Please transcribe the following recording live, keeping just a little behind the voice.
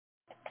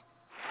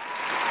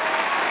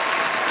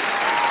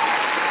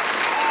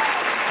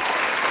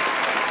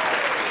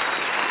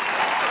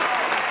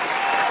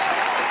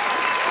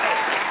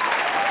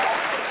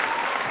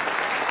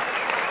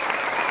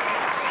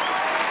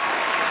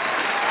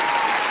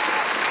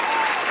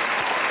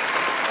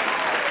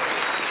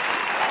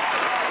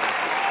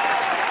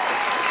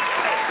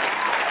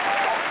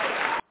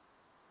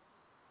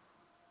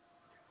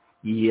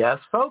Yes,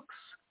 folks,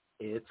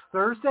 it's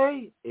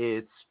Thursday.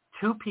 It's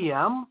 2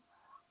 p.m.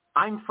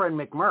 I'm Fred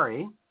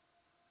McMurray.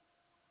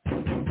 FBI,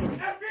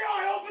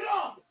 open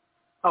up!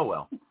 Oh,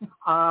 well.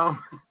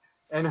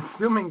 And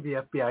assuming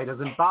the FBI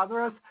doesn't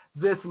bother us,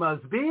 this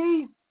must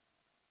be...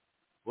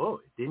 Whoa,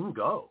 it didn't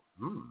go.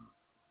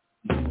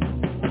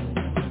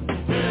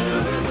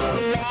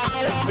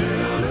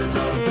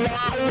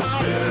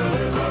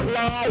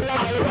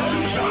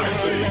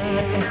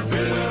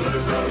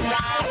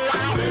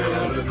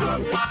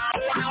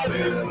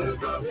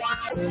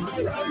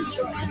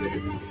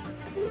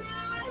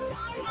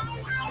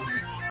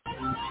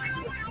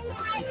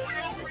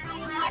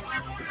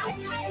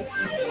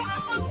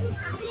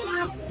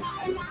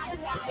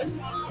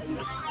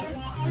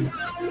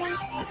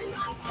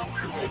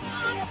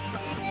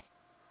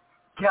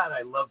 God,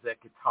 I love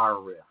that guitar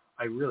riff.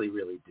 I really,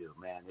 really do,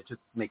 man. It just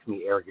makes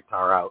me air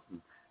guitar out,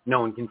 and no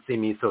one can see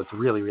me, so it's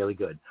really, really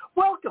good.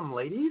 Welcome,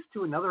 ladies,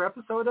 to another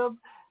episode of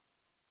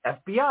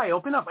FBI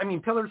Open Up. I mean,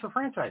 Pillars of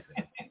Franchising.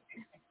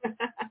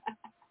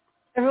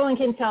 Everyone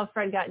can tell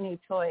Fred got new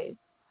toys.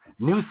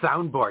 New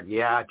soundboard,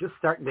 yeah, just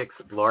starting to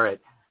explore it.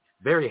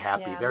 Very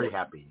happy, very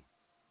happy.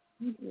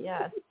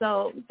 Yeah,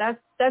 so that's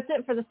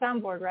it for the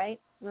soundboard, right?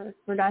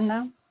 We're done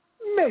now?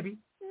 Maybe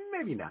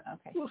not.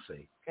 Okay. We'll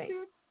see. Great.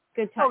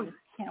 Good times.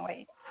 Can't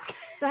wait.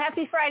 So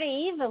happy Friday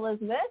Eve,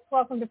 Elizabeth.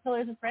 Welcome to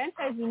Pillars of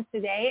Franchising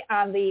today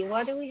on the,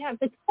 what do we have,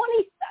 the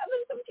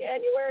 27th of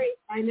January?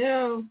 I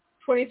know.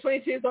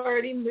 2022 is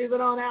already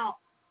moving on out.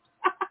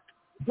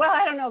 Well,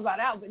 I don't know about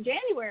out, but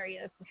January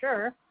is for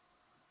sure.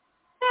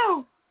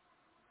 No.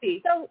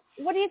 So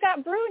what do you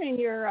got brewing in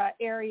your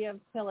area of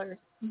Pillars?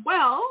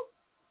 Well,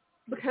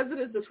 because it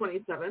is the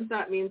 27th,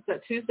 that means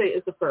that Tuesday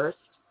is the 1st,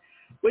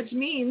 which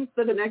means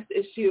that the next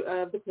issue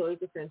of the Pillars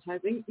of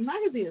Franchising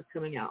magazine is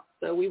coming out.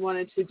 So we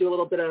wanted to do a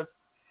little bit of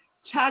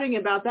chatting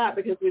about that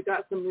because we've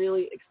got some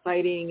really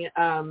exciting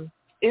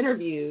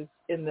interviews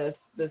in this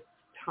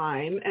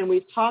time. And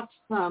we've talked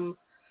some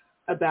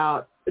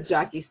about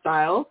Jackie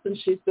Stiles, and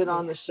she's been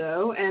on the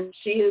show, and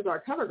she is our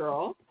cover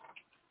girl.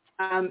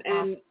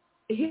 And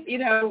she's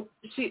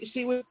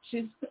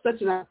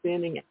such an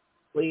outstanding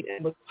athlete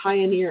and was a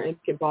pioneer in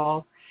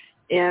basketball.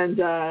 And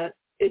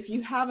if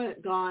you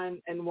haven't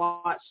gone and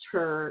watched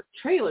her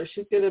trailer,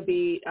 she's going to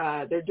be,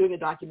 they're doing a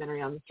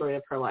documentary on the story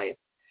of her life.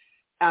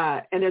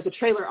 And there's a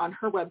trailer on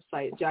her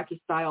website, Jackie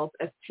Stiles,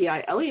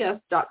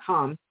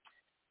 STILES.com,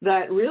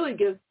 that really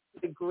gives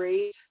a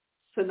great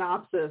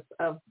synopsis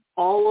of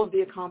all of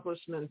the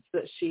accomplishments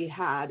that she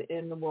had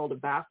in the world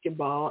of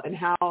basketball and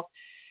how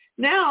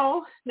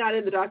now, not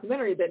in the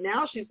documentary, but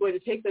now she's going to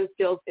take those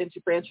skills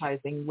into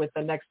franchising with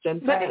the Next Gen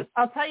Fitness.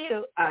 I'll tell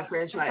you,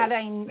 franchise. Had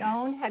I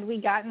known, had we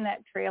gotten that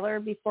trailer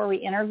before we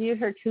interviewed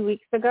her 2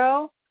 weeks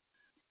ago,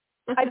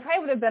 I probably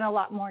would have been a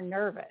lot more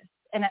nervous.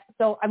 And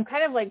so I'm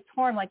kind of like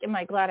torn, like, am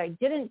I glad I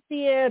didn't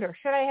see it or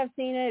should I have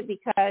seen it?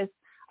 Because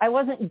I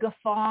wasn't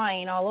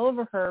guffawing all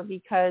over her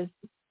because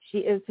she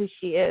is who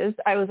she is.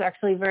 I was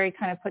actually very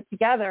kind of put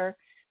together.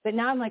 But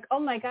now I'm like, oh,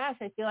 my gosh,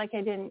 I feel like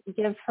I didn't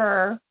give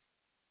her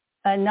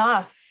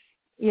enough,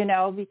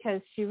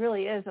 because she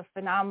really is a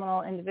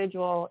phenomenal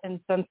individual and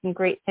done some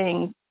great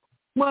things.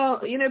 Well,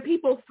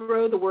 people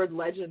throw the word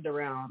legend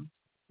around,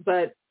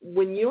 but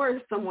when you are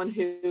someone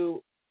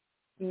who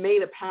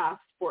made a path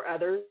for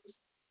others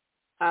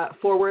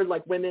forward,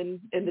 like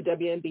women in the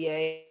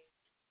WNBA, it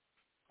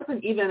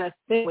wasn't even a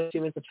thing when she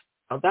was a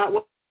child. That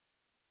wasn't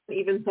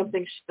even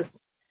something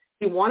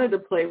she wanted to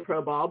play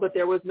pro ball, but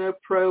there was no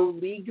pro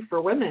league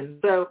for women.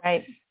 So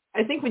right.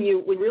 I think when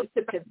you really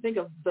sit back and think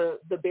of the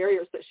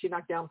barriers that she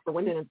knocked down for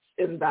women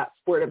in that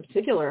sport in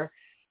particular,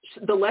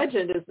 the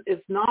legend is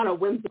not a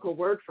whimsical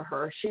word for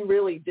her. She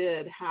really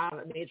did have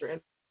a major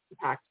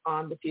impact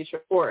on the future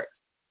of sport.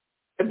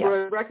 And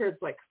broke records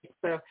like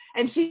so.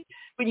 And she,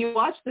 when you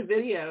watch the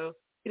video,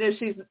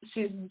 she's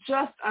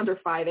just under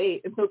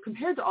 5'8", and so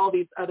compared to all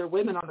these other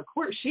women on the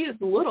court, she is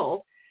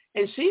little,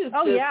 and she is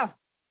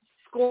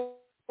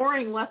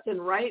scoring left and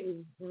right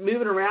and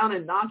moving around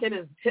and knocking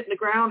and hitting the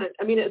ground. And,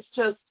 I mean, it's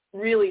just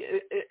really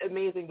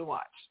amazing to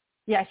watch.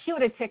 Yeah, she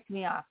would have ticked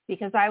me off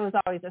because I was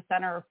always a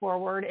center or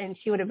forward, and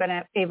she would have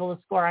been able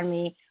to score on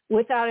me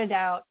without a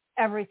doubt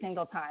every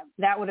single time.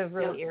 That would have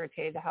really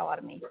irritated the hell out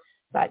of me.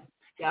 But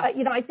I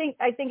think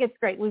it's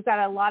great. We've got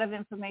a lot of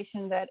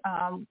information that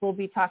we'll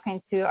be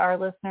talking to our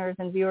listeners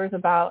and viewers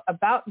about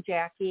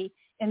Jackie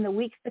in the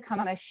weeks to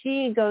come as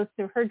she goes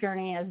through her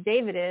journey, as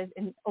David is,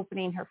 in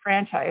opening her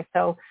franchise.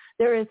 So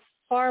there is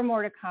far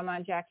more to come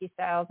on Jackie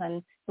Stiles,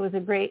 and it was a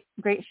great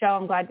show.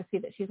 I'm glad to see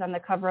that she's on the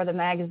cover of the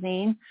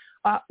magazine.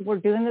 We're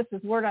doing this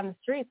as word on the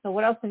street. So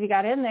what else have you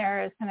got in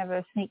there as kind of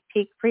a sneak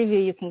peek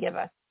preview you can give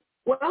us?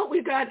 Well,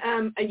 we've got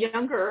a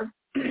younger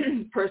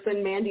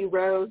person, Mandy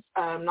Rose,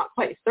 not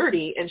quite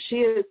 30, and she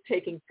is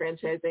taking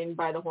franchising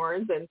by the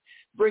horns and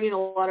bringing a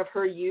lot of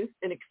her youth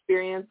and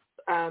experience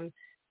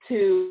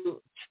to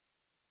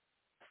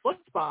Foot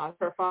Spa,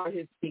 her father,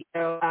 who's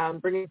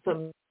CEO, bringing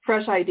some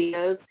fresh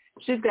ideas.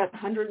 She's got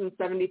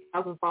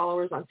 170,000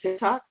 followers on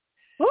TikTok.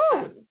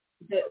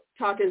 The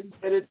talk is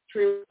that it's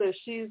true. So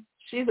she's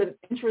she's an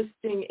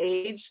interesting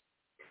age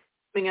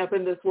coming up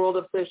in this world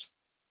of social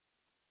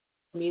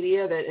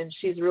media and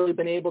she's really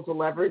been able to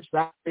leverage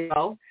that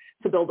well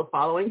to build a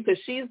following. So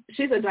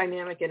she's a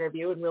dynamic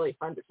interview and really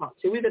fun to talk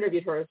to. We've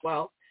interviewed her as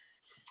well.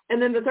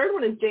 And then the third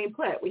one is Jane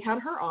Plitt. We had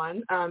her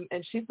on,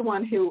 and she's the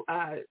one who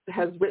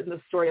has written the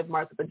story of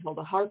Martha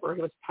Bentilda Harper,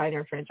 who was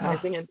pioneer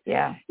franchising. And,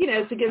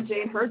 to give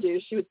Jane her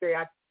due, she was very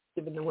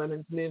active in the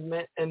women's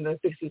movement in the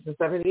 60s and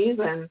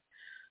 70s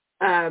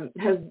and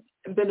has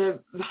been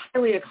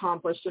highly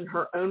accomplished in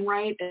her own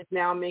right and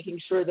now making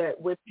sure that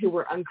who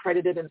were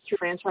uncredited in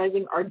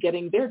franchising are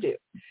getting their due.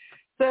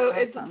 So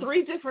It's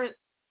 3 different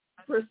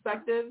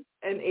perspectives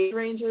and age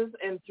ranges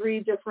and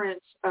 3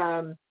 different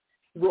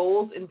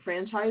roles in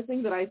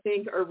franchising that I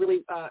think are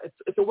really,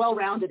 it's a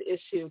well-rounded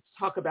issue to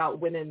talk about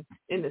women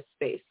in this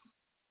space.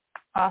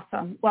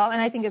 Awesome. Well,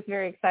 and I think it's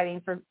very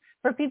exciting for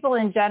people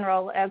in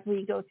general as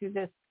we go through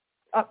this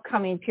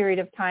upcoming period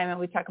of time and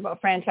we talk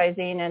about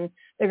franchising and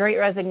the Great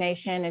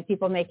Resignation and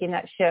people making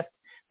that shift,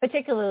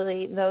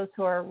 particularly those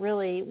who are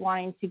really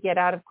wanting to get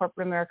out of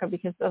corporate America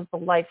because of the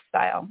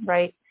lifestyle,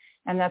 right?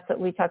 And that's what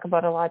we talk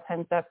about a lot of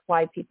times. That's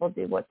why people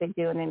do what they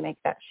do and they make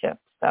that shift.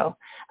 So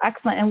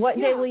excellent. And what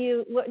day will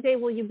you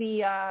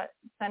be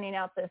sending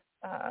out this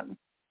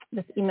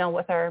email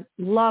with our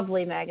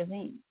lovely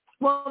magazine?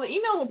 Well, the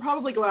email will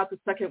probably go out the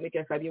second week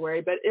of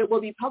February, but it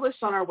will be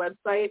published on our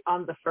website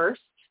on the 1st,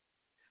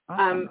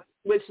 awesome.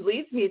 Which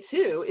leads me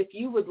to, if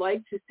you would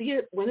like to see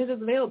it when it is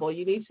available,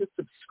 you need to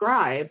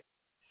subscribe.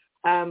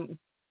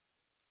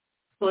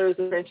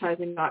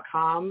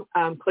 pillarsofranchising.com,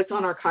 click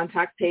on our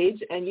contact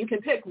page, and you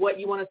can pick what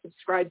you want to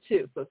subscribe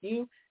to. So if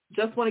you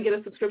just want to get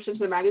a subscription to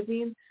the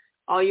magazine,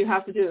 all you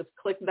have to do is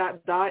click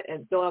that dot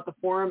and fill out the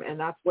form, and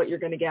that's what you're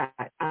going to get.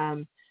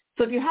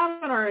 So if you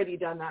haven't already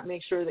done that,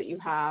 make sure that you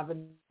have,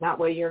 and that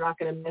way you're not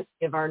going to miss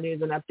any of our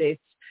news and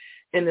updates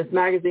in this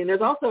magazine.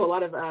 There's also a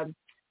lot of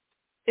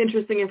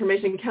interesting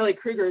information. Kelly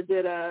Kruger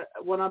did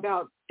one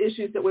about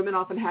issues that women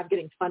often have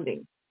getting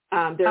funding.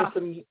 There are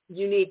some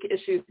unique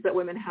issues that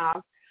women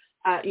have.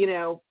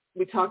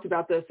 We talked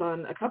about this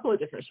on a couple of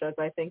different shows.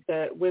 I think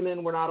that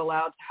women were not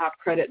allowed to have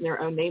credit in their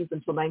own names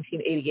until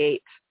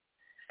 1988.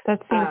 That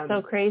seems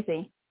so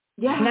crazy.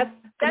 Yeah. And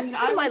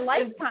that's my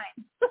lifetime.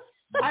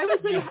 I was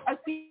a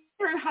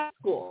senior in high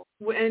school,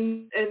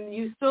 and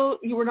you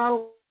were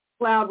not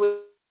allowed with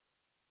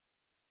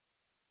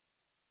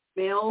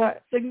male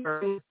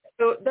signatures.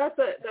 So that's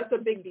a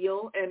big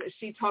deal. And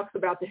she talks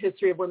about the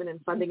history of women in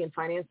funding and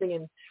financing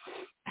and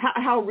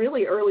how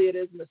really early it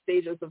is in the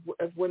stages of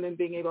women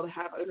being able to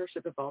have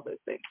ownership of all those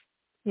things.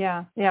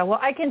 Yeah. Well,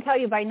 I can tell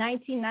you by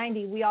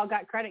 1990, we all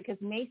got credit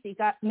because Macy's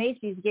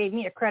gave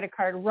me a credit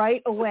card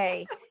right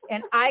away,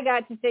 and I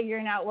got to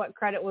figuring out what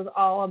credit was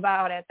all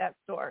about at that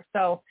store.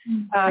 So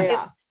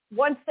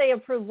once they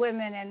approved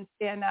women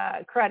in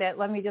credit,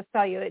 let me just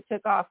tell you, it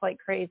took off like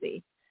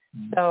crazy.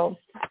 So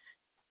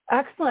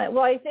excellent.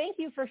 Well, I thank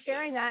you for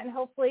sharing that, and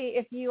hopefully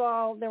if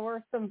there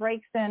were some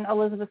breaks in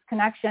Elizabeth's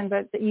connection,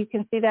 but you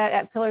can see that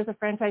at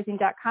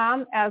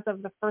pillarsoffranchising.com as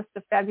of the 1st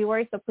of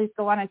February, so please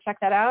go on and check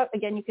that out.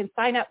 Again, you can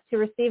sign up to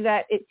receive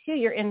that to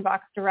your inbox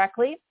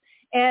directly.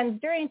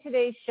 And during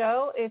today's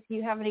show, if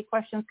you have any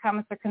questions,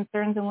 comments, or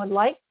concerns and would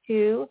like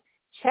to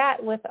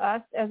chat with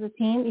us as a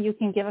team, you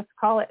can give us a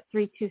call at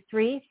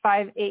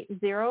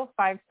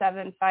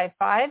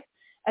 323-580-5755.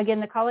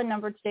 Again, the call-in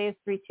number today is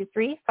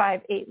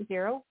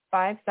 323-580-5755.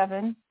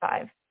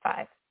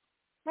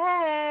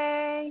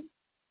 Hey,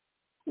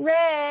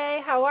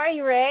 Ray, how are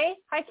you, Ray?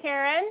 Hi,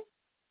 Karen.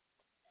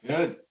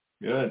 Good.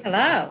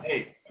 Hello.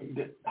 Hey,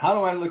 how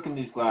do I look in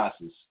these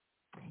glasses?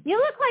 You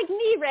look like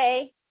me,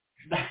 Ray.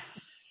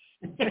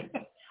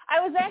 I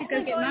was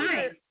actually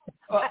going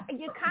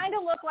you kind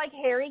of look like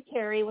Harry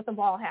Carey with a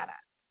ball hat on.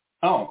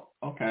 Oh,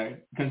 okay.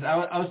 Because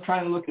I was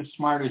trying to look as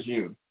smart as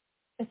you.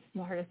 As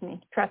smart as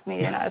me. Trust me,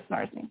 you're not as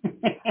smart as me.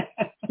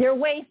 You're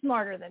way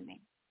smarter than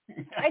me.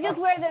 I just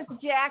wear this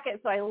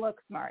jacket so I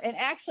look smart. And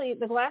actually,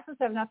 the glasses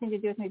have nothing to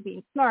do with me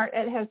being smart.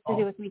 It has to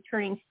do with me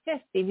turning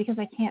 50 because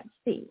I can't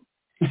see.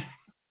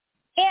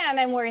 And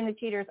I'm wearing the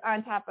cheaters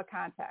on top of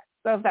contacts.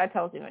 So if that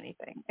tells you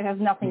anything, it has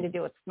nothing to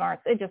do with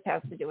smarts. It just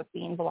has to do with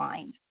being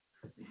blind.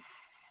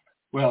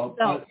 Well,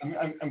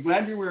 I'm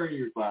glad you're wearing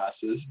your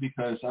glasses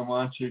because I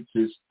want you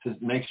to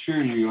make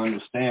sure you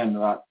understand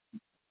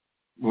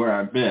where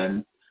I've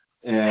been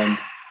and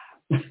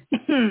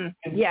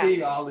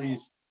see all these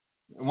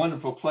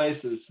wonderful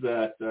places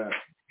that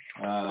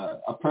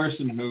a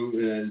person who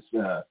is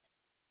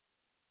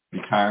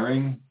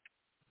retiring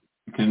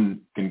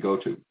can go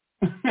to.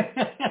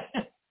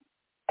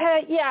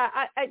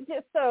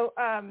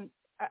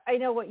 I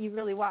know what you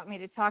really want me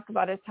to talk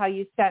about is how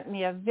you sent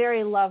me a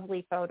very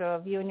lovely photo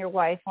of you and your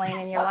wife laying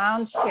in your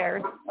lounge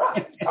chairs.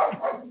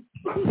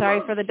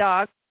 Sorry for the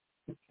dog.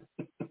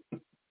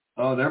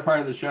 Oh, they're part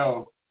of the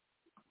show.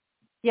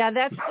 Yeah,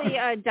 that's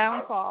the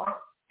downfall.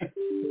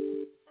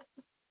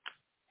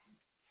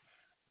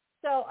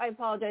 So I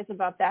apologize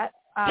about that.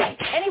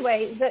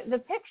 Anyway, the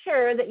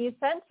picture that you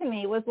sent to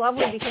me was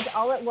lovely because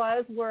all it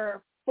was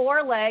were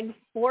 4 legs,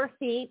 4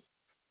 feet,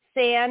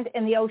 sand,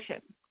 and the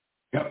ocean.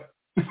 Yep.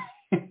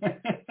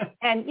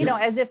 And, you know,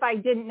 as if I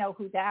didn't know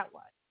who that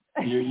was.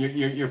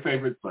 Your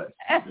favorite place.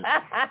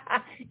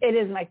 It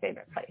is my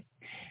favorite place.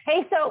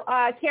 Hey, so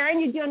Karen,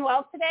 you doing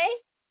well today?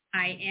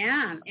 I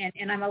am,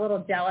 and I'm a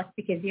little jealous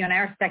because you and I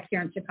are stuck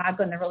here in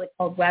Chicago in the really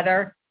cold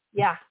weather.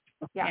 Yeah.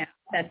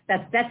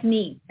 That's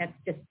mean. That's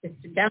just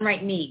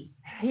downright mean.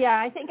 Yeah,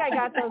 I think I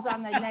got those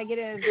on the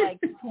negative, like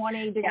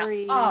 20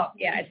 degrees. Oh,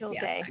 yeah,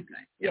 day.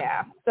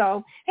 Yeah.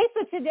 So, hey,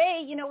 so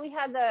today, you know, we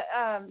had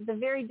the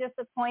very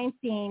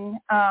disappointing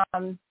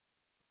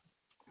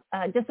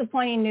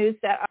news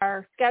that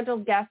our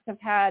scheduled guests have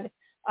had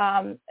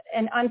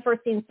an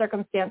unforeseen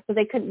circumstance, so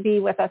they couldn't be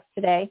with us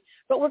today.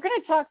 But we're going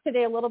to talk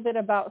today a little bit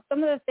about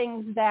some of the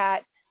things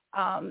that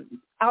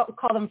I'll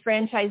call them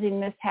franchising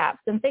mishaps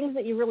and things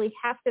that you really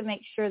have to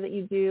make sure that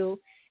you do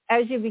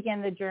as you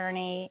begin the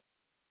journey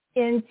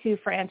into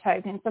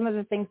franchising, some of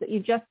the things that you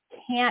just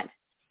can't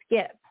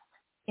skip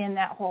in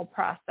that whole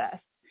process.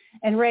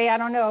 And Ray, I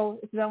don't know,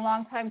 it's been a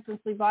long time since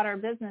we bought our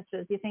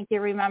businesses. You think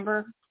you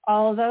remember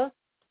all of those?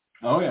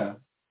 Oh, yeah.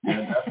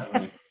 Yeah,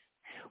 definitely.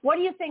 What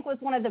do you think was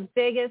one of the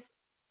biggest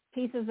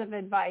pieces of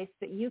advice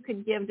that you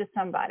could give to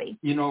somebody?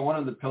 You know, one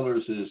of the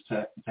pillars is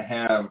to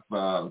have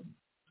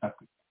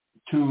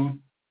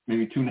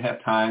maybe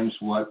 2.5 times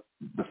what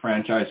the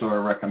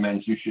franchisor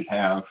recommends you should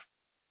have.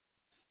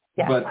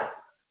 Yeah. But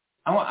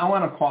I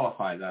want to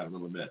qualify that a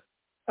little bit.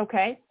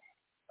 Okay.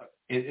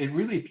 It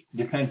really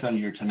depends on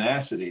your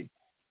tenacity.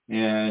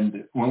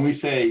 And when we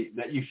say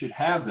that you should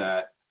have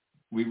that,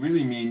 we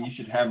really mean you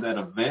should have that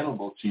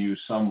available to you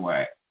some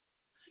way.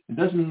 It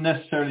doesn't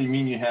necessarily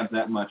mean you have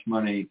that much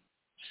money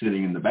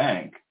sitting in the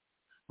bank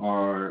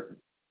or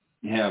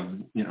you have,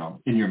 you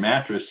know, in your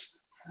mattress.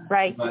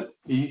 Right. But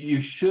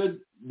you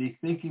should be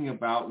thinking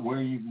about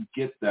where you can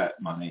get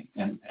that money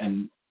and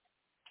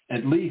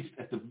at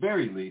the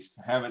very least,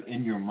 have it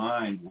in your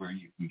mind where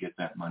you can get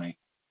that money.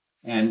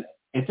 And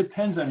it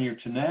depends on your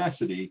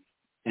tenacity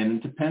and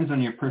it depends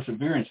on your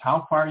perseverance,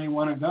 how far you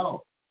want to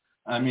go.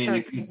 I mean, Sure.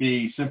 It could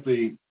be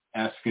simply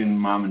asking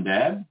mom and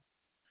dad,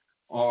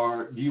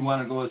 or do you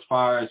want to go as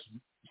far as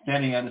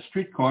standing on the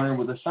street corner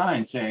with a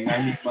sign saying,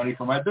 I need money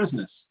for my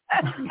business?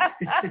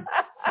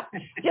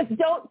 Just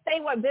don't say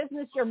what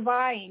business you're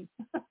buying.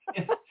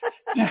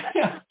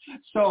 Yeah.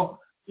 So,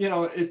 you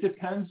know, it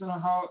depends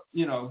on how,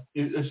 you know,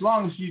 as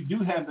long as you do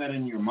have that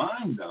in your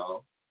mind,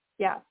 though,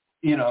 yeah,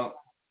 you know,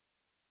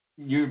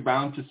 you're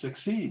bound to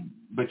succeed.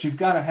 But you've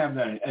got to have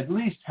that, at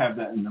least have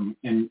that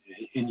in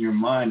your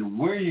mind.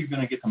 Where are you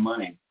going to get the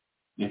money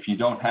if you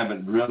don't have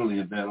it readily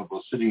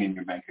available sitting in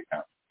your bank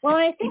account? Well,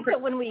 I think that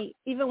when we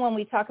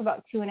talk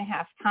about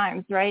 2.5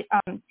 times, right?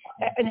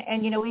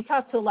 And you know, we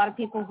talk to a lot of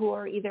people who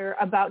are either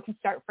about to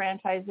start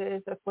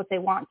franchises, that's what they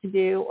want to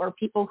do, or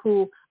people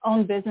who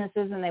own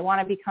businesses and they want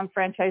to become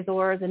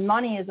franchisors. And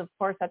money is, of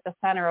course, at the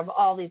center of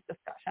all these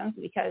discussions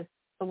because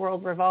the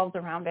world revolves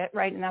around it,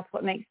 right? And that's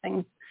what makes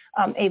things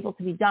able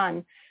to be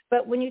done.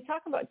 But when you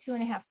talk about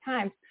 2.5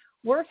 times,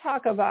 we're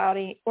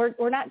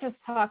not just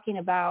talking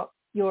about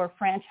your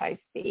franchise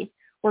fee.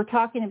 We're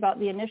talking about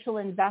the initial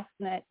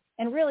investment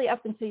and really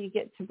up until you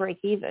get to break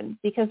even,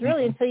 because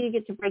really until you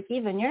get to break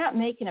even, you're not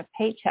making a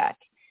paycheck.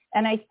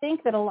 And I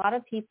think that a lot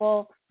of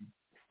people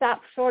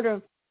stop short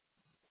of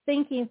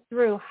thinking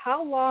through,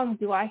 how long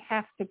do I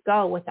have to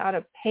go without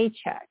a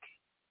paycheck?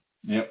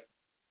 Yep.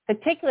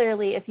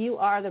 Particularly if you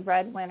are the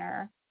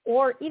breadwinner,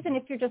 or even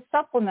if you're just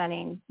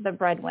supplementing the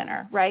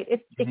breadwinner, right?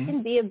 It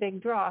can be a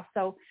big draw.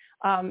 So,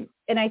 and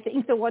I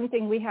think the one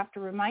thing we have to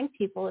remind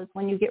people is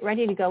when you get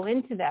ready to go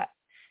into that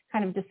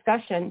kind of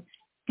discussion,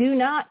 do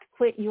not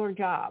quit your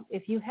job.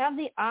 If you have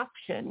the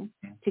option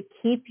to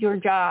keep your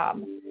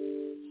job,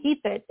 keep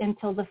it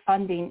until the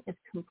funding is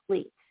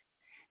complete.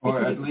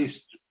 Or at least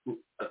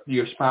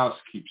your spouse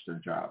keeps their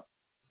job.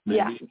 Maybe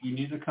Yeah. if you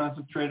need to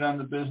concentrate on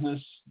the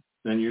business,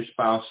 then your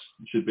spouse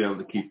should be able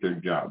to keep their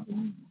job.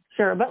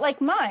 Sure. But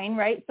like mine,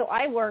 right? So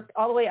I worked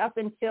all the way up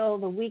until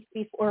the week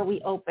before we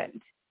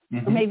opened,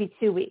 or maybe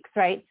 2 weeks,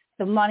 right?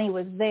 The money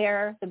was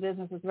there. The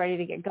business was ready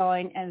to get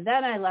going. And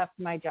then I left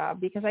my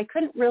job because I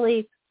couldn't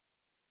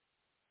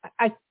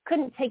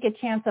take a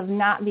chance of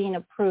not being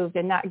approved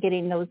and not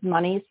getting those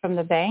monies from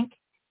the bank.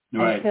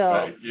 Right.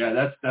 Yeah,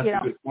 that's a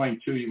good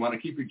point, too. You want to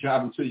keep your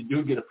job until you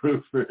do get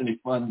approved for any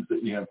funds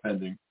that you have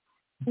pending.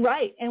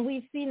 Right. And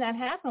we've seen that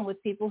happen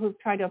with people who've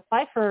tried to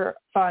apply for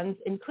funds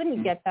and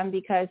couldn't get them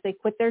because they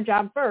quit their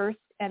job first,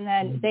 and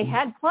then they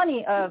had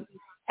plenty of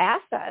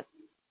assets,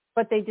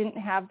 but they didn't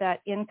have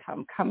that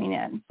income coming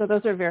in. So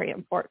those are very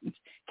important.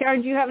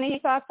 Karen, do you have any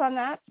thoughts on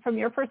that from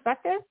your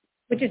perspective?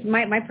 Which is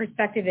my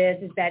perspective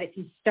is that if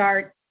you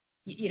start,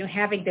 you know,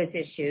 having those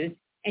issues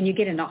and you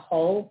get in a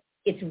hole,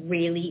 it's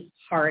really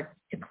hard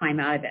to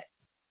climb out of it.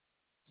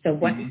 So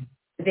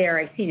there,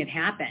 I've seen it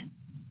happen.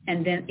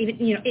 And then,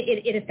 even, you know,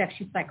 it affects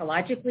you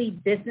psychologically,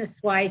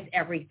 business-wise,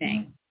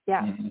 everything.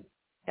 Yeah.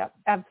 Yep,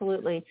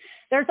 absolutely.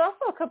 There's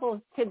also a couple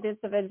of tidbits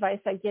of advice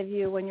I give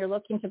you when you're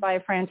looking to buy a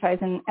franchise,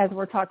 and as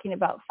we're talking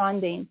about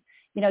funding.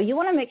 You know, you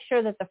want to make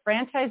sure that the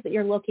franchise that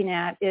you're looking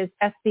at is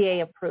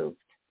SBA approved.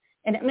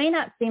 And it may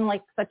not seem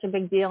like such a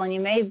big deal, and you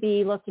may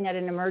be looking at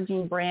an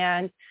emerging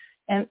brand,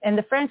 and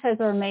the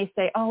franchisor may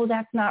say, oh,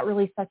 that's not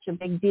really such a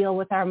big deal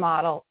with our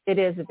model. It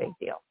is a big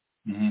deal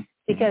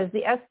because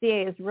the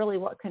SBA is really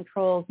what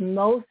controls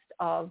most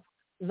of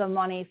the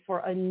money for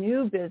a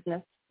new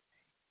business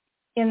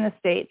in the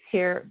States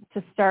here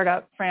to start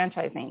up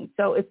franchising.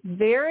 So it's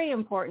very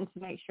important to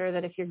make sure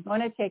that if you're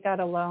going to take out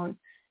a loan,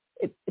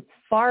 it's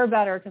far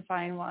better to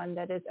find one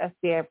that is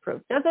SBA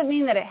approved. Doesn't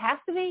mean that it has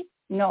to be,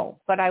 no,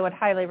 but I would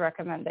highly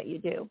recommend that you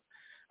do.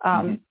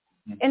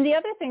 And the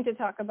other thing to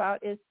talk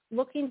about is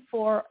looking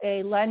for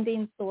a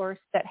lending source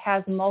that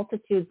has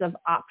multitudes of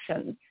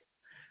options,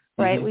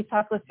 right? We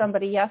talked with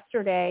somebody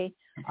yesterday,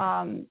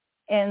 and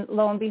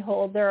lo and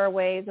behold, there are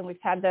ways, and we've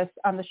had this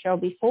on the show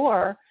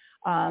before,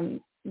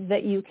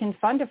 that you can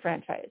fund a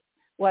franchise,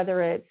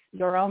 whether it's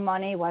your own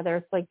money, whether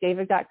it's like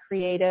David got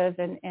creative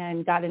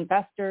and got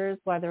investors,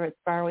 whether it's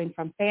borrowing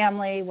from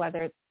family,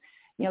 whether it's,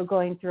 you know,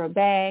 going through a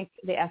bank.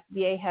 The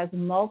SBA has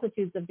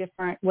multitudes of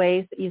different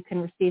ways that you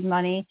can receive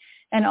money.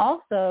 And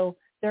also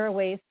there are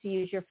ways to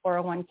use your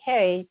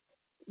 401k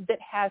that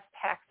has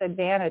tax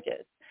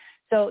advantages.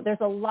 So there's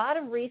a lot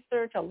of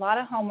research, a lot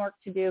of homework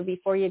to do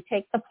before you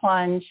take the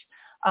plunge.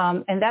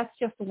 And that's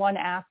just one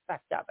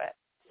aspect of it.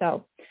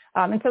 So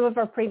in some of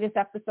our previous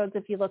episodes,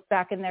 if you look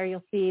back in there,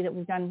 you'll see that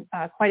we've done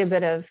quite a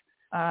bit of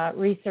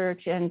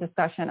research and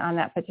discussion on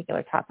that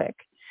particular topic.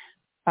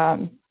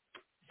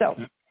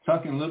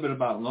 Talking a little bit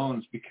about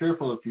loans, be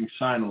careful if you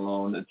sign a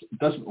loan. It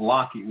doesn't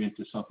lock you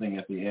into something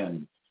at the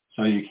end.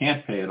 So you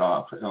can't pay it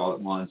off all at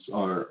once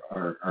or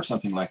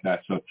something like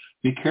that. So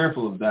be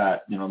careful of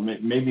that. You know,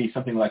 maybe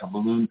something like a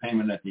balloon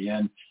payment at the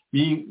end.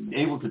 Being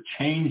able to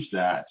change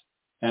that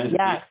as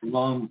the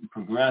loan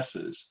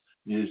progresses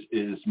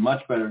is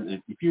much better.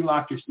 If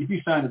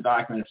you sign a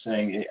document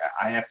saying, hey,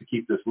 I have to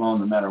keep this loan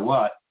no matter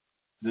what,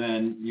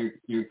 then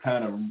you're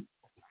kind of,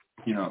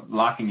 you know,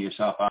 locking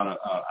yourself out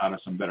of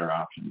some better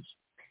options.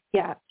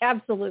 Yeah,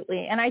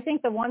 absolutely. And I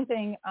think the one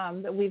thing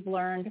that we've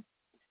learned,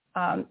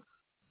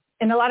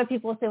 and a lot of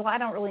people say, well, I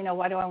don't really know,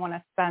 why do I want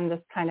to spend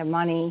this kind of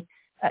money,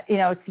 you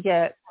know, to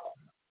get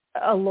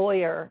a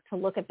lawyer to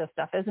look at this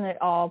stuff? Isn't it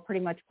all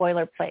pretty much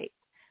boilerplate?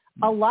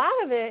 A lot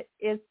of it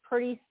is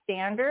pretty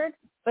standard,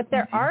 but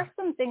there are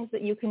some things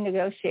that you can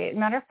negotiate.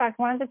 Matter of fact,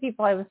 one of the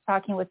people I was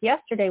talking with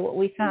yesterday, what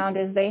we found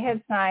is they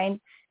had signed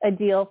a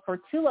deal for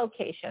 2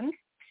 locations.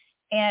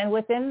 And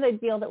within the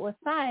deal that was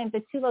signed,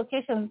 the 2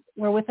 locations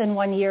were within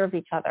 1 year of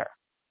each other.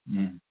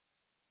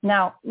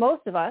 Now,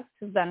 most of us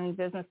who've been in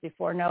business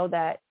before know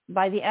that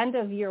by the end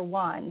of year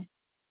 1,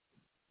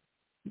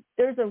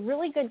 there's a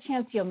really good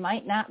chance you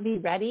might not be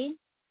ready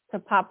to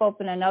pop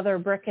open another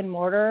brick and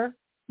mortar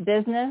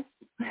business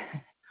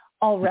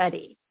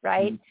already,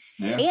 right?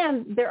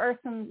 And there are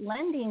some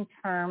lending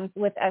terms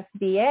with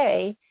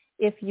SBA,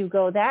 if you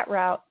go that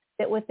route,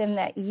 that within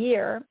that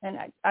year, and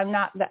I'm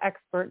not the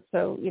expert,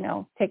 so, you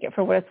know, take it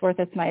for what it's worth.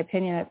 It's my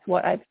opinion. It's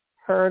what I've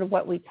heard,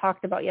 what we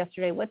talked about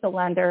yesterday with the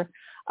lender.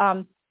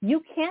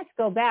 You can't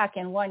go back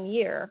in 1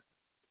 year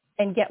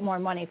and get more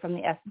money from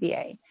the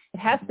SBA. It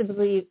has to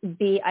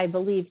be, I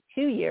believe,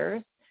 2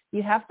 years.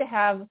 You have to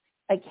have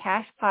a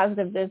cash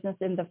positive business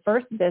in the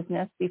first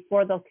business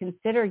before they'll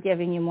consider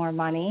giving you more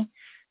money.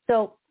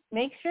 So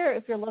make sure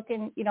if you're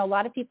looking, you know, a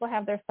lot of people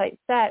have their sights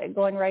set,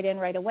 going right in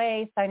right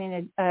away,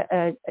 signing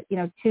a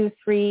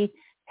 2-3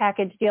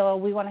 package deal.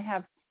 We want to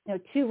have,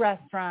 2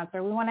 restaurants,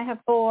 or we want to have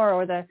 4,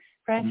 or the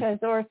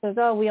franchisor says,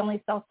 oh, we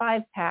only sell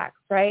 5 packs,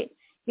 right?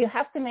 You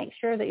have to make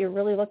sure that you're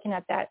really looking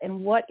at that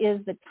and what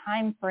is the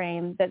time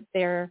frame that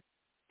they're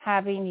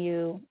having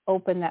you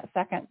open that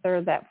 2nd,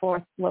 3rd, that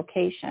 4th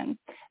location.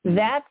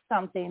 That's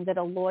something that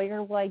a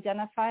lawyer will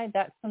identify.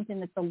 That's something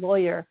that the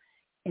lawyer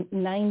in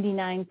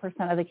 99%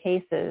 of the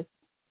cases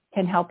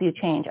can help you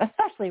change,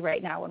 especially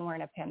right now when we're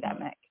in a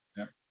pandemic.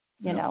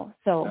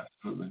 So,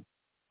 absolutely.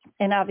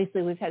 And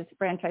obviously we've had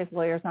franchise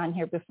lawyers on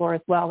here before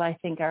as well that I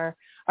think are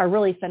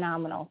really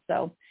phenomenal.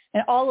 So,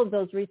 and all of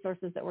those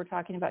resources that we're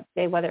talking about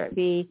today, whether it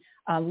be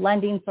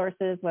lending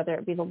sources, whether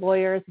it be the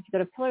lawyers, if you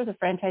go to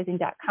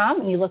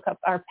pillarsoffranchising.com and you look up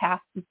our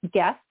past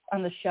guests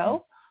on the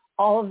show,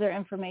 all of their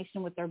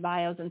information with their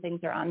bios and things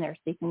are on there.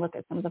 So you can look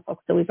at some of the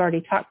folks that we've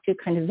already talked to,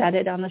 kind of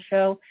vetted on the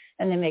show,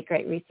 and they make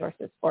great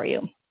resources for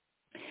you.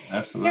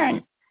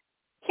 Absolutely.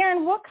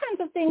 Karen, what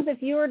kinds of things,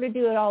 if you were to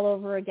do it all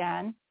over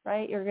again,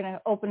 right, you're going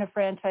to open a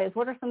franchise,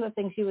 what are some of the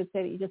things you would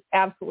say that you just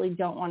absolutely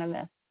don't want to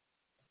miss?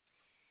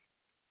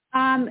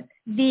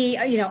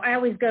 I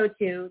always go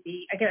to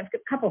I get a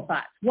couple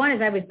thoughts. One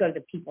is I always go to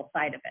the people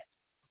side of it.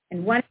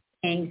 And one of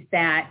the things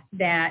that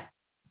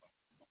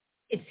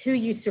it's who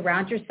you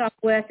surround yourself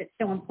with. It's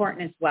so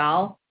important as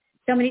well.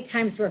 So many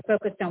times we're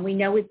focused on, we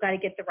know we've got to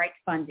get the right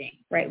funding,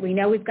 right? We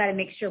know we've got to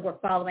make sure we're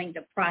following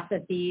the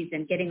processes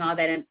and getting all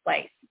that in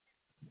place.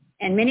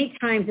 And many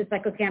times it's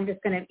like, okay, I'm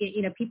just going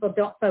to, people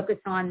don't focus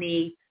on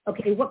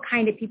okay, what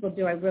kind of people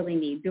do I really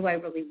need? Do I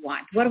really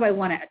want? What do I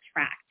want to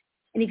attract?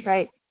 And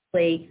exactly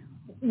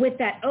with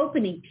that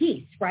opening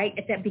piece, right,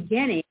 at that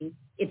beginning,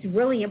 it's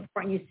really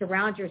important you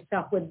surround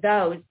yourself with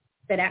those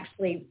that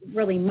actually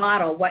really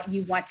model what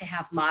you want to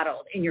have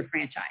modeled in your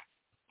franchise.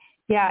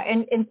 Yeah,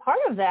 and part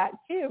of that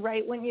too,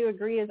 right, when you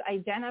agree is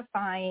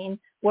identifying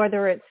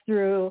whether it's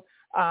through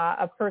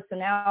a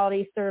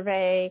personality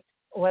survey,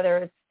 whether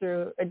it's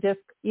through a disc,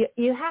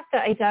 you have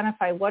to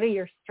identify what are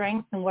your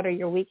strengths and what are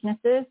your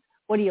weaknesses,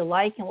 what do you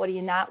like and what do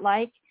you not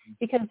like,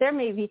 because there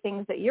may be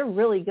things that you're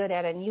really good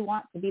at and you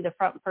want to be the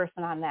front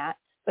person on that,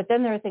 but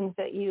then there are things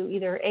that you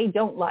either A,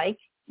 don't like,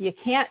 you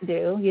can't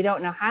do, you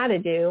don't know how to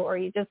do, or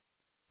you just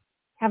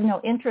have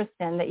no interest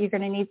in, that you're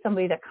going to need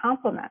somebody that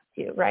complements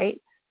you, right?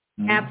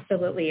 Mm-hmm.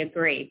 Absolutely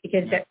agree,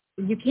 because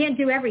you can't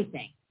do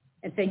everything.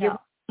 And so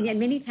and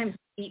many times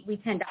we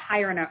tend to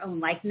hire in our own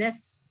likeness.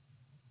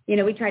 You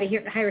know, we try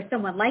to hire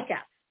someone like us.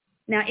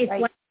 Now, it's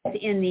right. like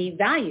in the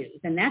values,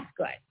 and that's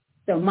good.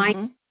 So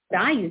my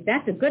values,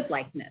 that's a good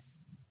likeness.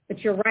 But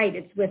you're right,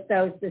 it's with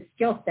the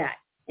skill set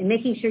and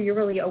making sure you're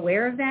really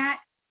aware of that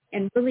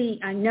and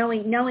really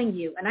knowing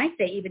you. And I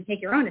say even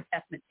take your own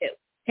assessment too.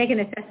 Take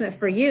an assessment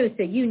for you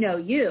so you know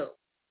you.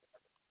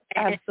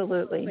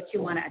 Absolutely. What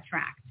you want to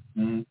attract.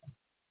 Mm-hmm.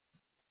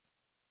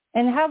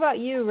 And how about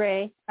you,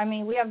 Ray? I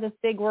mean, we have this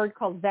big word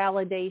called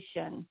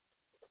validation.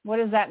 What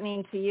does that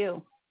mean to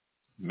you?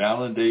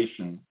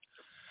 Validation.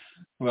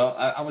 Well,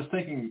 I was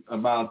thinking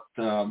about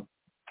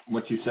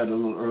what you said a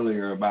little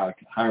earlier about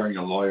hiring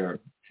a lawyer,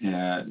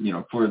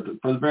 for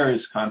the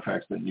various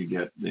contracts that you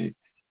get, the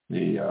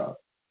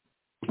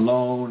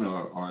loan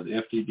or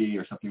the FDD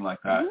or something like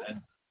that. Mm-hmm.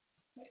 And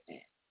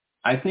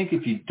I think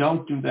if you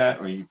don't do that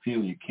or you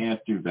feel you can't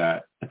do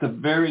that, at the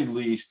very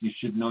least, you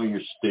should know your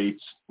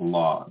state's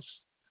laws.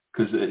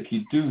 Because if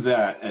you do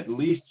that, at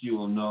least you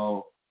will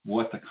know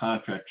what the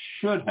contract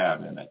should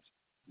have in it.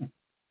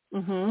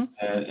 Mm-hmm.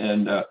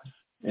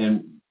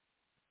 And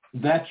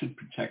that should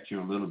protect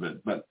you a little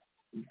bit. But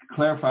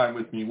clarify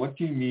with me, what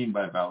do you mean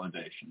by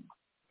validation?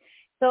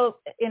 So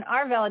in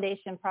our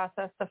validation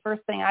process, the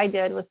first thing I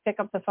did was pick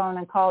up the phone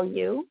and call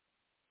you,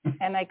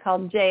 and I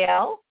called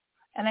JL,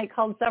 and I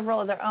called several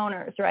other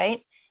owners,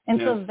 right? And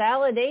so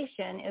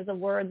validation is a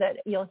word that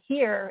you'll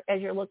hear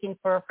as you're looking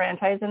for a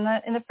franchise, and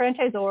the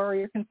franchisor or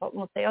your consultant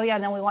will say, oh yeah,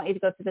 no, we want you to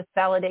go through this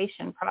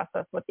validation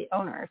process with the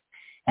owners.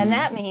 And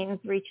that means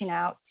reaching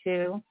out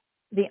to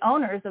the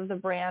owners of the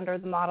brand or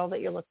the model that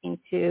you're looking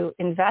to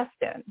invest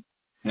in.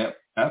 Yeah,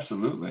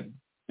 absolutely.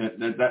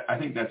 I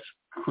think that's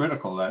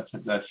critical.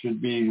 That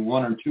should be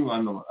one or two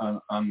on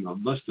the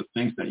list of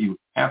things that you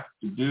have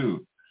to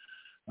do.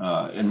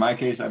 In my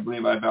case, I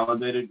believe I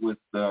validated with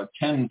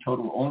 10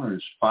 total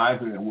owners, 5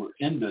 that were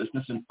in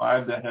business and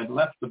 5 that had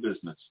left the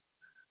business.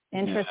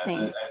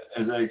 Interesting.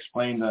 As I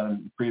explained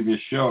on previous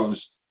shows,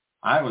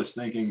 I was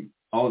thinking,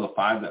 the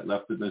 5 that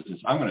left the business,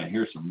 I'm going to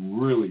hear some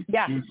really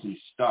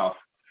juicy stuff.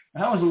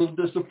 And I was a little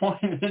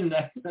disappointed in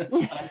that.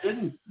 I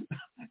didn't,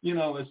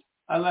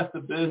 I left the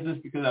business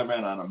because I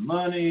ran out of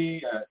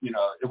money.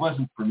 It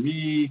wasn't for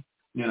me,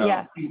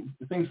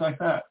 things like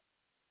that.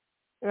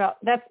 Well,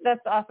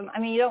 that's awesome. I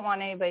mean, you don't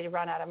want anybody to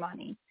run out of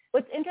money.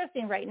 What's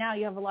interesting right now,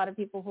 you have a lot of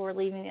people who are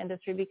leaving the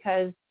industry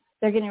because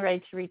they're getting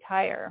ready to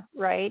retire,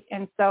 right?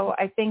 And so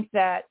I think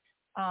that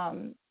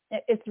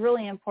it's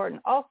really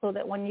important also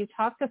that when you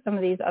talk to some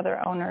of these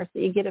other owners,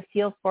 that you get a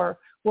feel for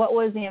what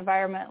was the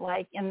environment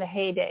like in the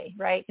heyday,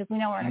 right? Because we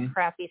know we're in a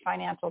crappy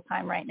financial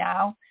time right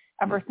now.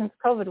 Ever since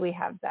COVID, we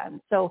have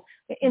been. So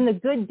in the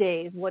good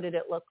days, what did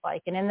it look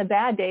like? And in the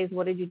bad days,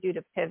 what did you do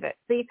to pivot?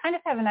 So you kind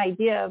of have an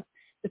idea of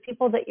the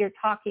people that you're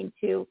talking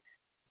to,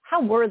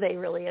 how were they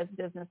really as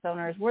business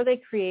owners? Were they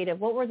creative?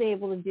 What were they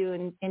able to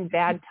do in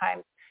bad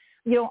times?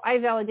 I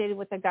validated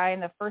with a guy,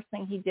 and the first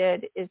thing he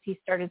did is he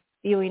started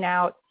spewing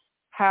out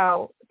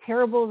how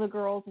terrible the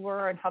girls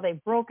were and how they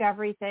broke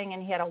everything,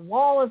 and he had a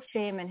wall of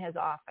shame in his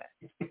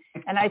office.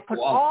 And I put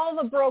all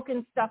the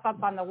broken stuff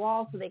up on the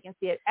wall so they can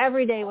see it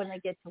every day when they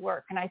get to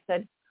work. And I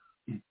said,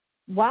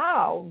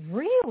 wow,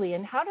 really?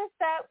 And how does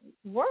that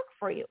work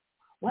for you?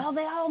 Well,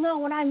 they all know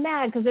when I'm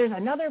mad because there's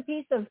another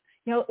piece of,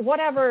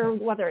 whatever,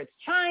 whether it's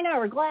china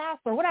or glass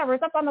or whatever,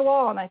 it's up on the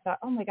wall. And I thought,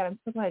 oh my God, I'm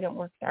so glad I don't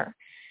work there.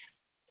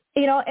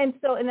 And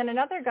then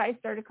another guy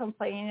started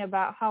complaining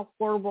about how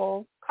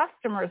horrible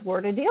customers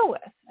were to deal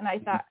with. And I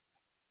thought,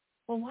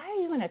 well, why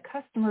are you in a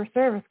customer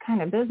service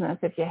kind of business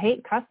if you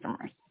hate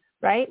customers,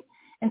 right?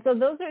 And so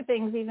those are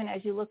things, even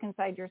as you look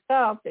inside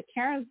yourself, to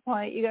Karen's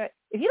point, if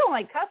you don't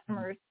like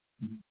customers,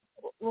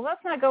 well,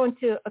 let's not go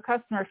into a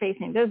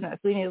customer-facing business.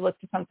 We need to look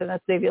to something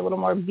that's maybe a little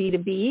more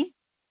B2B,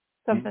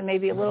 something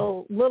maybe a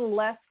little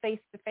less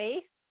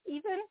face-to-face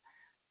even.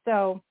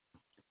 So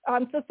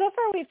far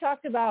we've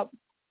talked about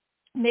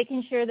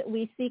making sure that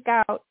we seek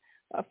out,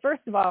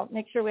 first of all,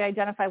 make sure we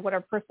identify what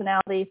our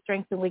personality,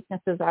 strengths, and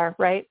weaknesses are,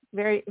 right?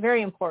 Very,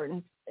 very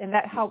important. And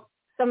that helps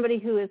somebody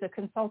who is a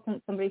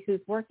consultant, somebody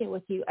who's working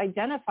with you,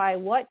 identify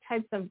what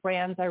types of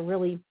brands are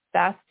really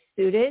best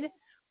suited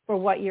for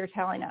what you're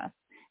telling us.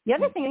 The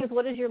other thing is,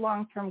 what is your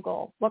long-term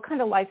goal? What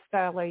kind of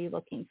lifestyle are you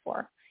looking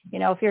for?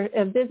 If you're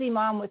a busy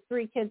mom with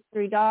 3 kids,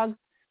 3 dogs,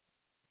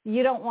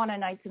 you don't want a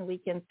nights and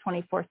weekends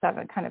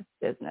 24/7 kind of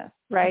business,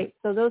 right?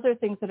 So those are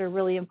things that are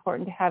really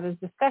important to have as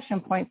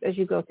discussion points as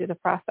you go through the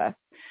process.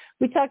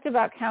 We talked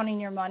about counting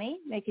your money,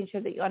 making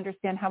sure that you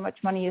understand how much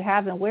money you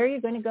have and where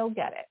you're going to go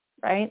get it,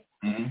 right?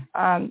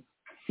 Mm-hmm.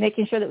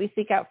 Making sure that we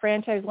seek out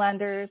franchise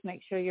lenders,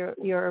 make sure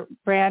your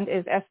brand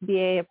is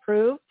SBA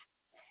approved.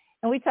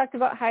 And we talked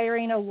about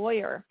hiring a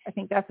lawyer. I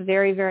think that's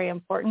very, very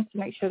important to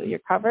make sure that you're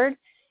covered.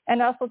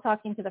 And also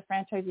talking to the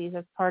franchisees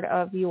as part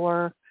of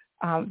your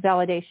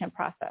validation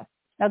process.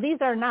 Now, these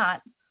are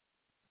not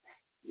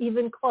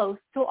even close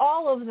to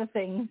all of the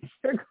things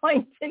you're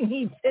going to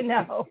need to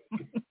know.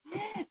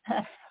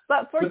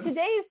 But for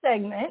today's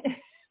segment,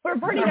 we're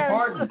pretty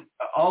important.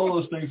 All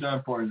those things are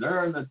important.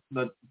 They're in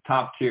the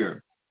top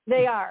tier.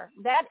 They are.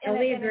 That and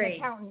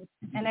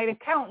an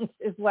accountant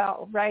as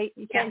well, right?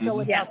 You can't go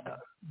without those.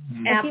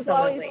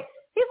 Absolutely.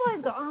 People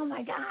always go, oh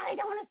my God, I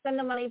don't want to spend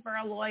the money for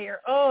a lawyer.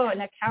 Oh,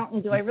 an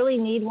accountant. Do I really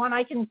need one?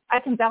 I can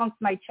balance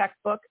my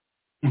checkbook.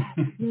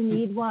 You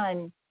need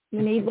one.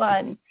 You need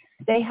one.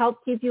 They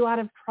help keep you out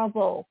of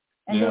trouble,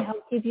 and they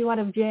help keep you out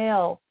of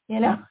jail.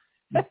 You know.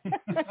 That's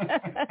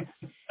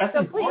so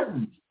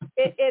important.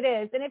 Please, it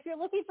is. And if you're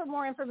looking for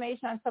more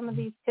information on some of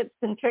these tips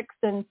and tricks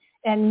and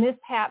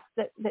mishaps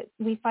that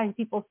we find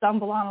people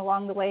stumble on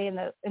along the way in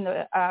the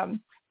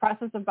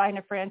process of buying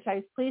a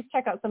franchise, please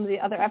check out some of the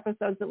other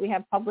episodes that we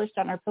have published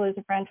on our Pillars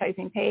of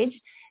Franchising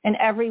page. And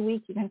every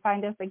week you can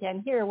find us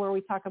again here where we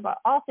talk about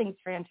all things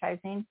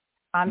franchising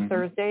on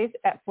Thursdays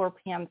at 4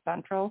 p.m.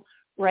 Central,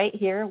 right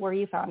here where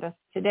you found us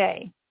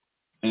today.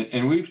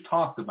 And we've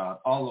talked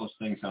about all those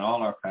things on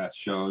all our past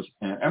shows,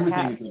 and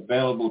everything is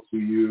available to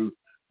you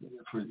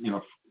for,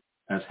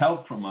 as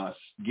help from us.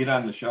 Get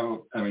on the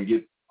show,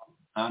 get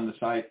on the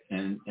site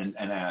and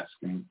ask,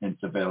 and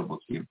it's available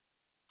to you.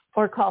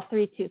 Or call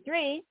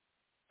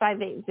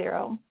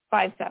 323-580-5755.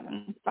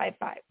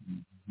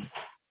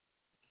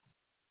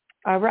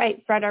 All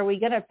right, Fred, are we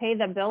going to pay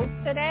the bills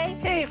today?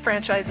 Hey,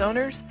 franchise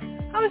owners.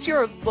 How is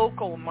your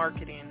local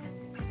marketing?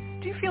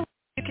 Do you feel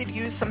you could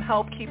use some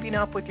help keeping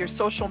up with your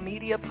social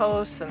media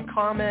posts and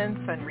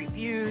comments and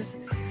reviews?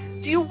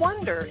 Do you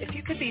wonder if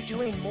you could be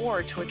doing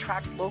more to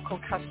attract local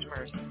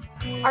customers?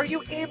 Are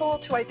you able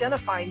to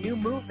identify new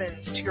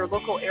movements to your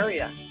local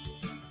area?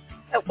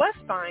 At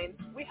Westvine,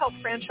 we help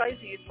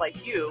franchisees like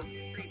you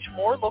reach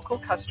more local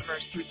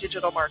customers through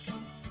digital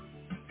marketing.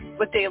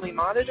 With daily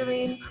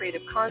monitoring,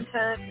 creative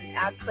content, and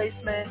ad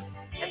placement,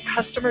 and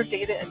customer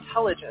data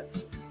intelligence,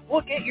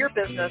 we'll get your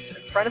business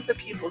in front of the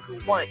people who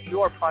want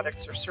your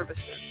products or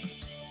services.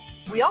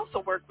 We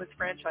also work with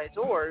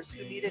franchisors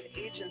who need an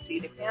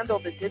agency to handle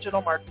the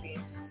digital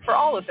marketing for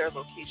all of their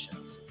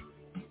locations.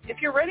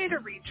 If you're ready to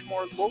reach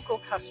more local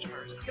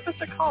customers, give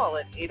us a call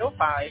at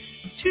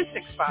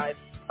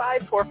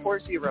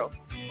 805-265-5440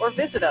 or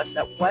visit us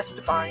at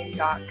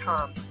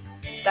westvine.com.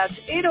 That's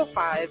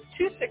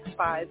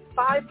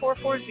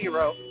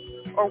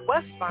 805-265-5440 or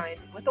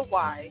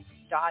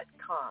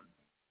westvine.com.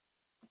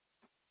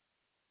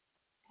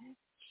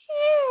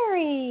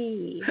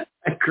 Sherry.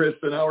 Hi,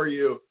 Kristen. How are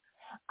you?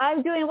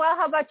 I'm doing well.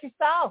 How about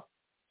yourself?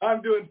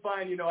 I'm doing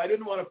fine. I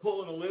didn't want to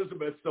pull an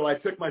Elizabeth, so I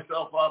took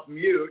myself off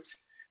mute.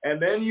 And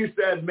then you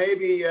said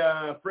maybe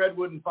Fred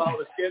wouldn't follow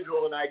the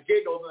schedule, and I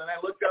giggled, and then I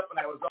looked up, and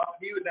I was off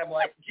mute, and I'm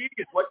like, geez,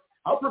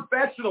 how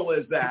professional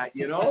is that,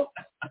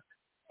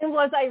 And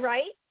was I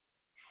right?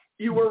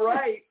 You were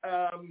right.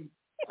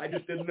 I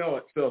just didn't know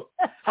it. So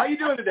how you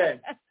doing today?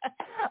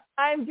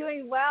 I'm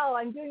doing well.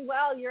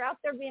 You're out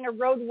there being a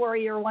road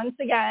warrior once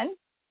again.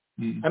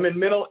 I'm in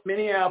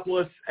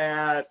Minneapolis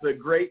at the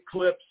Great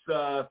Clips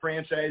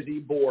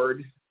franchisee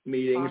board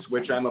meetings, awesome,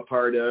 which I'm a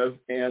part of.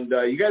 And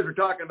you guys were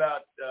talking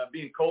about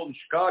being cold in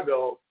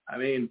Chicago.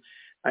 I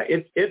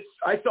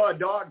saw a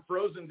dog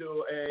frozen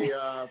to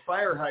a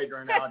fire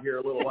hydrant out here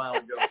a little while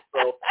ago.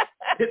 So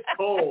it's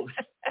cold.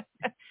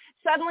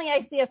 Suddenly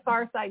I see a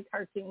Far Side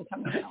cartoon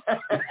coming out.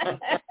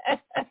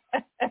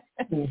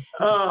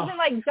 I'm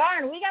like,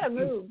 darn, we got to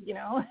move,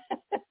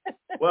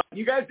 Well,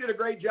 you guys did a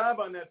great job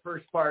on that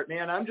first part,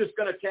 man. I'm just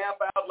going to tap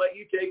out, let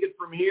you take it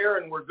from here,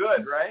 and we're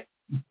good, right?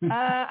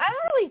 I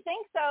don't really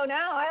think so,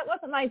 no. That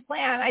wasn't my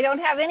plan. I don't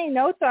have any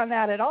notes on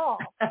that at all.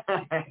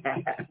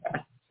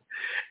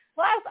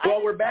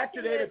 Well, we're back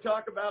today to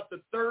talk about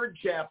the third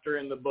chapter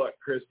in the book,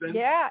 Kristen.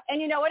 Yeah,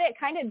 and you know what? It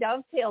kind of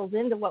dovetails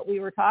into what we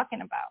were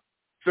talking about.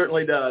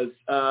 Certainly does.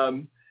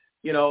 The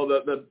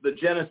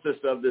genesis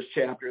of this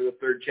chapter, the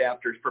third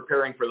chapter, is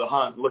preparing for the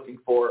hunt, looking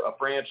for a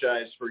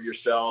franchise for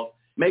yourself,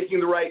 making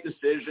the right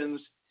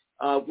decisions.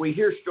 We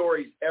hear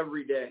stories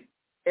every day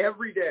of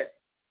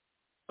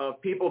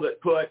people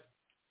that put,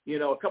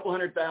 a couple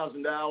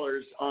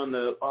 $100,000 on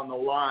the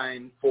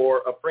line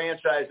for a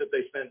franchise that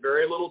they spent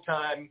very little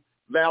time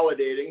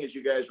validating, as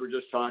you guys were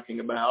just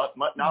talking about,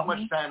 not much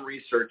time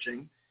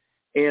researching.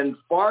 In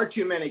far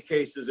too many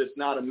cases, it's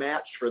not a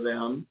match for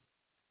them.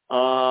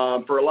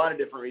 For a lot of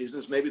different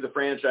reasons. Maybe the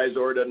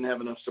franchisor doesn't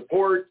have enough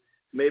support.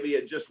 Maybe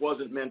it just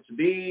wasn't meant to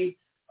be.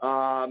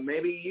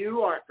 Maybe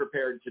you aren't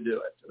prepared to do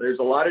it. There's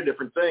a lot of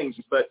different things,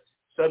 but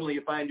suddenly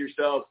you find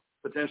yourself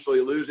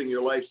potentially losing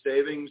your life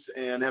savings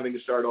and having to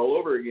start all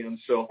over again.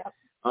 So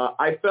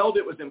I felt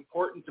it was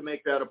important to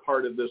make that a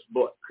part of this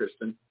book,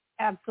 Kristen.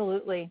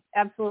 Absolutely.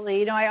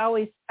 Absolutely. I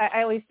always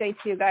say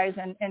to you guys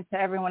and to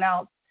everyone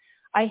else,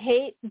 I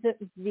hate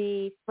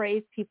the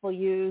phrase people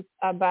use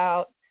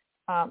about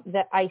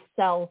that I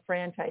sell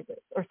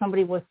franchises or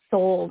somebody was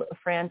sold a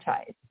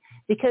franchise,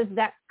 because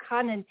that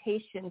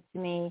connotation to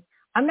me,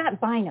 I'm not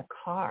buying a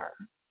car.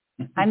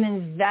 I'm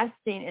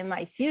investing in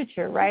my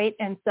future, right?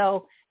 And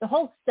so the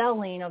whole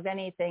selling of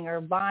anything or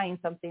buying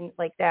something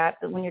like that,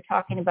 when you're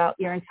talking about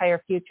your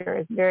entire future,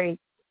 is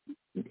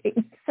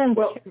it sends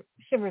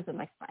shivers in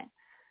my spine.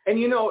 And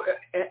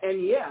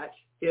and yet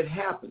it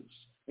happens.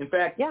 In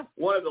fact,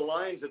 one of the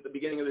lines at the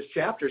beginning of this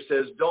chapter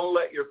says, "Don't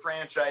let your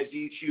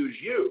franchisee choose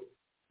you,"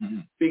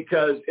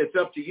 because it's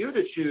up to you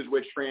to choose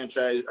which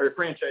franchisor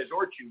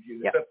choose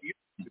you. It's up to you.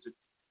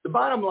 The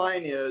bottom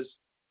line is,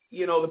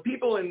 the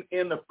people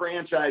in the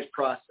franchise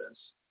process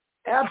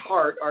at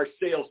heart are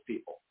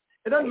salespeople.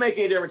 It doesn't make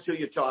any difference who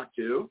you talk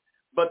to,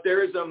 but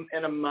there is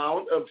an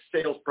amount of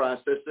sales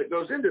process that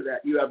goes into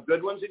that. You have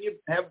good ones and you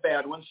have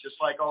bad ones, just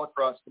like all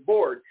across the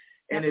board.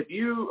 And if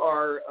you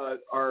are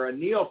a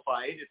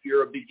neophyte, if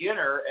you're a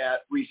beginner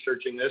at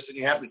researching this and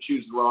you happen to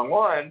choose the wrong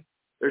one,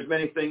 there's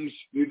many things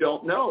you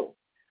don't know.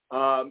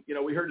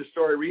 We heard a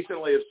story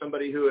recently of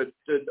somebody who had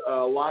put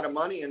a lot of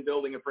money in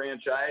building a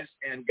franchise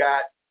and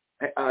got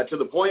to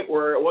the point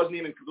where it wasn't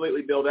even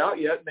completely built out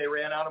yet, and they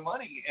ran out of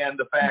money. And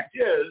the fact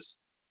is,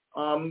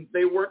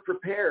 they weren't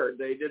prepared.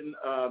 They didn't,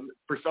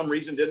 for some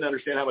reason, didn't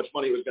understand how much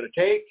money it was going to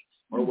take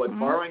or what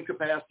borrowing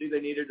capacity they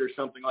needed or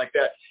something like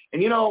that.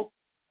 And,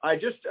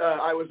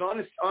 I was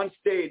on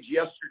stage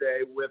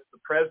yesterday with the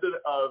president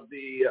of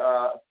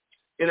the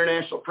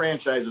International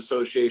Franchise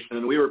Association,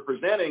 and we were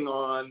presenting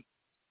on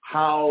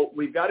how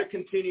we've got to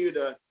continue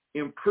to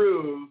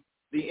improve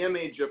the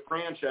image of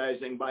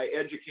franchising by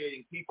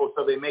educating people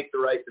so they make the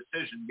right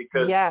decision,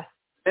 because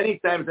many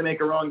times they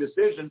make a wrong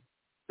decision.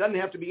 It doesn't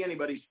have to be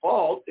anybody's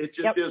fault. It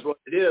just is what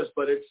it is,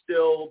 but it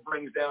still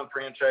brings down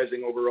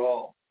franchising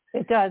overall.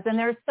 It does. And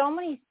there's so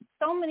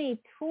many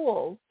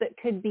tools that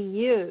could be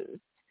used,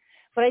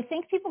 but I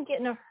think people get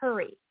in a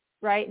hurry,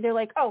 right? They're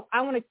like, oh,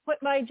 I want to quit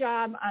my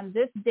job on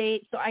this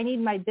date, so I need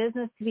my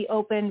business to be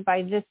open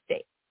by this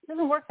date. It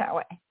doesn't work that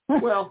way.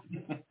 Well,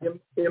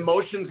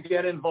 emotions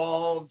get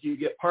involved. You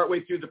get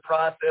partway through the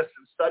process,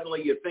 and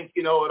suddenly you think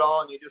you know it all,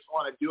 and you just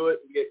want to do it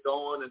and get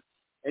going,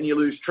 and you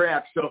lose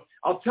track. So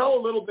I'll tell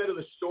a little bit of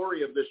the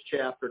story of this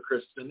chapter,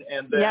 Kristen,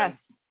 and then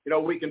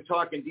we can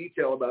talk in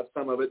detail about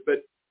some of it.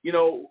 But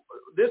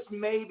this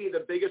may be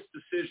the biggest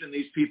decision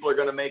these people are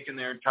going to make in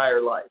their entire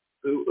life.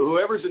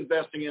 Whoever's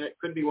investing in it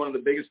could be one of the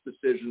biggest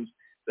decisions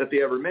that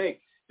they ever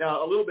make.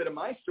 Now, a little bit of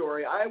my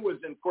story: I was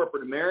in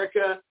corporate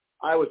America.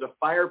 I was a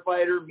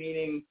firefighter,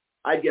 meaning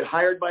I'd get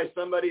hired by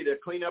somebody to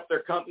clean up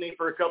their company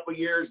for a couple of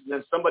years, and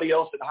then somebody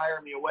else would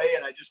hire me away,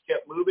 and I just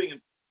kept moving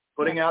and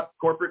putting out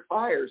corporate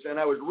fires, and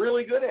I was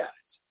really good at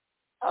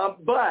it.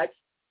 But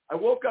I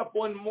woke up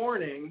one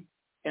morning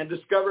and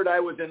discovered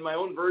I was in my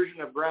own version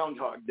of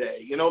Groundhog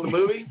Day. You know the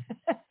movie?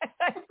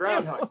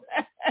 Groundhog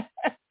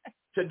Day.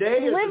 Today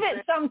is live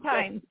it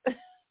sometimes.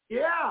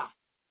 Yeah.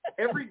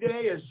 Every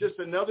day is just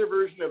another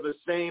version of the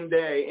same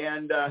day.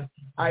 And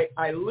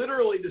I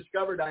literally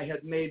discovered I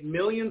had made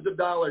millions of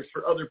dollars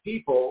for other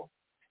people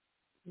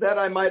that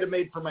I might have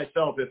made for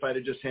myself if I'd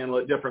have just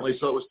handled it differently.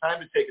 So it was time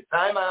to take a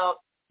time out,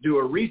 do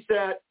a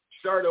reset,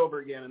 start over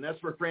again. And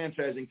that's where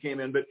franchising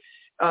came in. But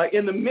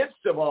in the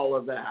midst of all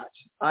of that,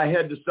 I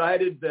had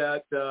decided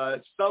that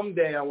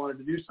someday I wanted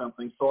to do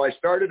something. So I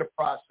started a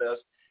process.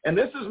 And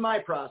this is my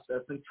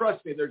process. And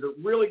trust me, there's a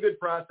really good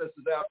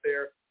processes out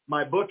there.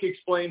 My book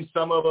explains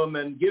some of them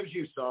and gives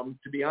you some,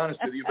 to be honest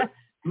with you. But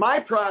my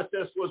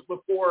process was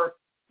before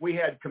we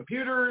had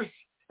computers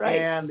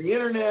and the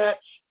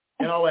internet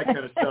and all that kind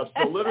of stuff.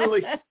 So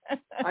literally,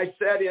 I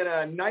sat in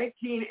a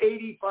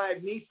 1985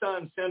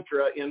 Nissan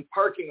Sentra in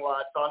parking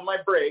lots on my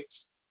brakes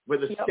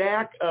with a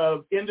stack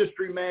of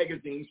industry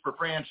magazines for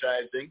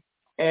franchising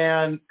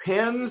and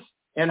pens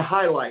and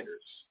highlighters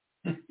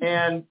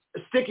and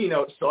sticky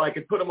notes so I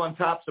could put them on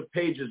tops of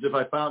pages if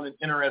I found an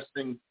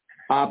interesting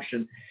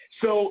option.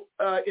 So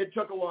it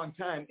took a long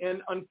time.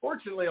 And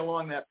unfortunately,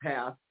 along that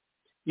path,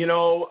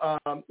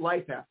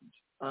 life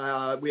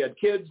happened. We had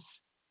kids.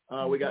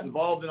 We got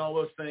involved in all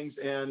those things.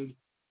 And,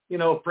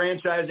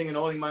 franchising and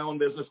owning my own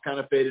business kind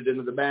of faded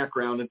into the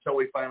background until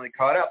we finally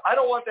caught up. I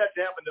don't want that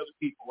to happen to other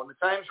people. When the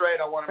time's right,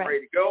 I want them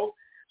ready to go.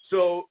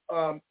 So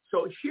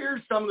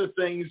here's some of the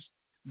things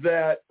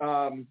that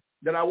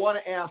I want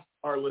to ask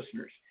our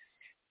listeners.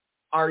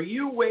 Are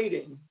you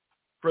waiting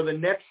for the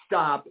next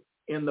stop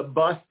in the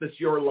bus that's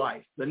your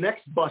life, the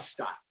next bus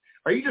stop?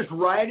 Are you just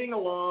riding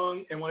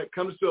along, and when it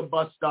comes to a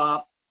bus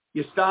stop,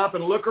 you stop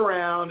and look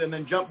around and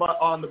then jump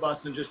on the bus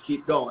and just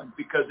keep going?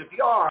 Because if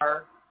you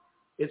are,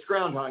 it's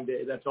Groundhog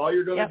Day. That's all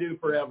you're going to do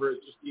forever is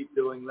just keep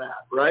doing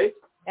that, right?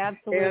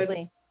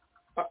 Absolutely.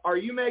 And are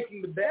you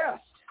making the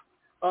best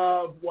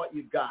of what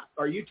you've got?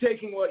 Are you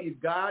taking what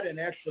you've got and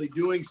actually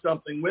doing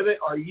something with it?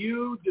 Are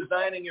you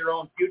designing your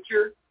own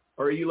future,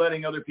 or are you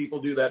letting other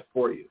people do that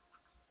for you?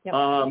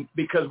 Yep.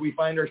 Because we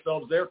find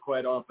ourselves there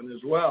quite often as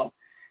well.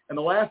 And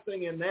the last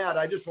thing in that,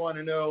 I just want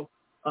to know,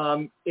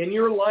 in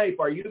your life,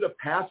 are you the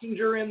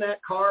passenger in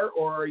that car,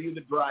 or are you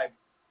the driver?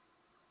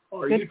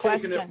 Or are you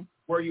taking it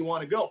where you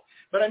want to go?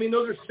 But, I mean,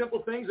 those are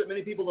simple things that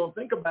many people don't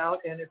think about.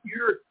 And if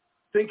you're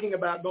thinking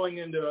about going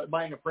into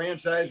buying a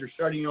franchise or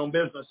starting your own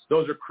business,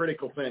 those are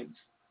critical things.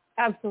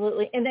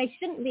 Absolutely. And they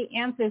shouldn't be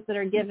answers that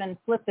are given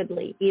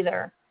flippantly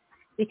either,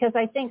 because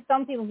I think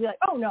some people will be like,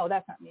 oh, no,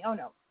 that's not me. Oh,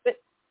 no. But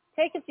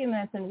take a few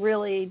minutes and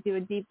really do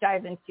a deep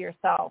dive into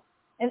yourself.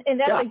 And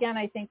that's, again,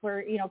 I think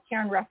where,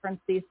 Karen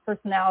referenced these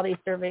personality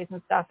surveys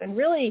and stuff, and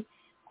really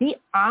be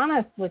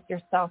honest with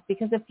yourself,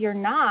 because if you're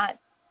not,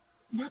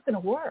 it's not going to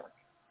work.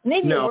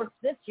 Maybe it works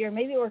this year,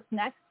 maybe it works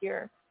next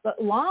year,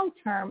 but long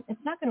term, it's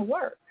not going to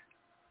work.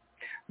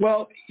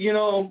 Well,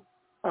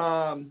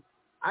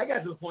 I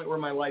got to the point where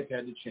my life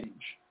had to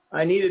change.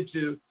 I needed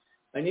to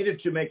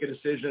make a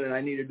decision, and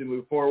I needed to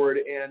move forward.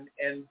 And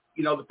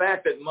the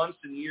fact that months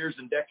and years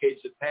and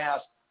decades had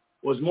passed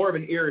was more of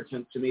an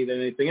irritant to me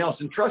than anything else.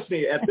 And trust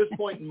me, at this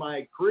point in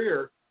my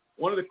career,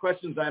 one of the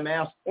questions I'm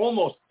asked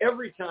almost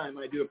every time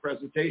I do a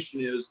presentation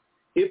is,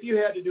 if you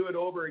had to do it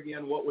over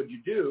again, what would you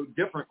do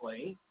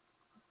differently?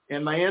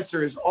 And my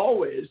answer is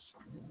always,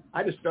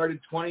 I just started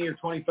 20 or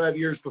 25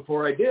 years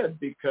before I did,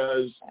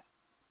 because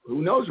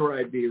who knows where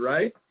I'd be,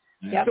 right?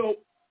 Yep. So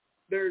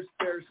there's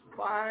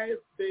 5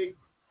 big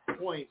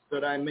points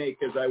that I make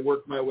as I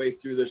work my way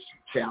through this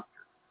chapter.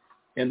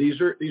 And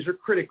these are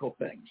critical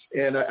things.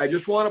 And I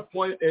just want to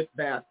point it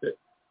back that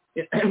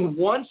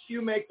once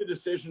you make the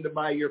decision to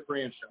buy your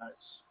franchise,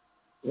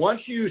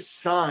 once you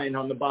sign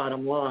on the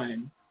bottom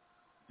line,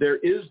 there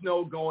is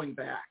no going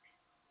back.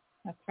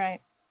 That's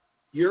right.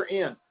 You're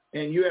in,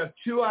 and you have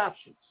 2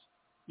 options.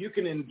 You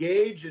can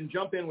engage and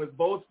jump in with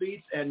both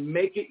feet and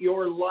make it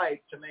your life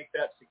to make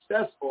that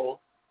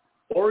successful,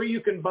 or you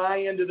can buy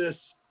into this,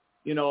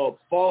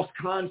 false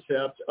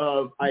concept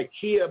of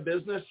IKEA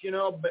business,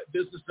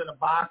 business in a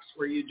box,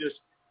 where you just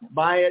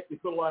buy it, you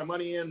put a lot of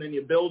money in, then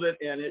you build it,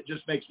 and it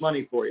just makes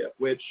money for you,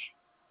 which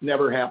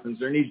never happens.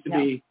 There needs to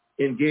be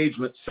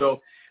engagement. So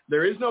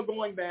there is no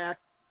going back.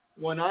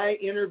 When I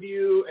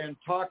interview and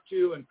talk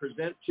to and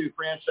present to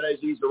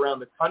franchisees around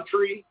the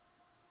country,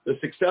 the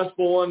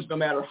successful ones, no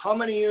matter how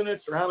many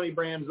units or how many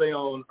brands they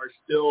own, are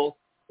still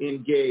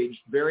engaged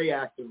very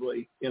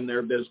actively in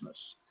their business.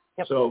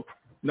 Yep. So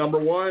number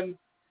 1,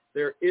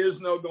 there is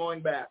no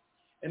going back.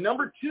 And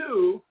number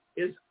 2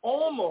 is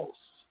almost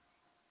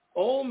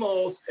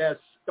as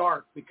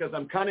stark, because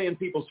I'm kind of in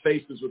people's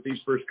faces with these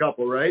first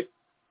couple, right?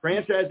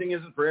 Franchising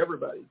isn't for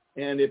everybody.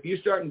 And if you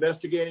start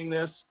investigating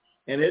this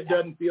and it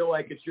doesn't feel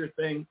like it's your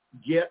thing,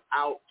 get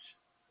out.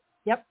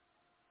 Yep.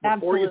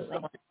 Before Absolutely. you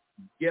sign,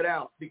 get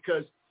out.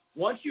 Because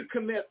once you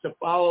commit to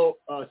follow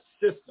a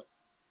system,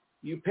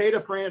 you paid a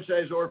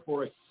franchisor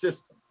for a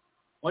system.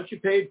 Once you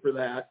paid for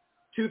that,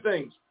 2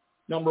 things.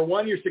 Number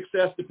 1, your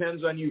success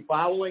depends on you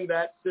following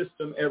that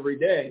system every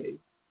day.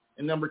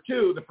 And number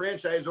 2, the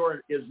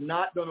franchisor is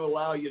not going to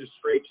allow you to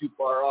stray too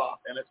far off.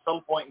 And at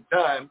some point in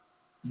time,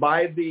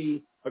 by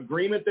the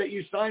agreement that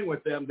you sign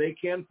with them, they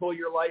can pull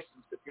your license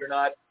if you're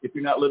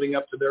not living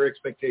up to their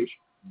expectation.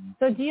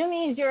 So do you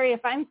mean, Jerry,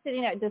 if I'm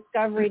sitting at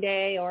Discovery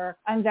Day or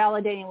I'm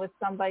validating with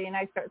somebody and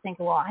I start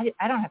thinking, well,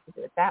 I don't have to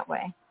do it that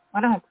way.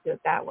 I don't have to do it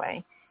that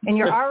way. And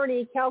you're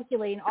already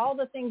calculating all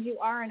the things you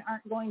are and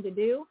aren't going to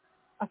do,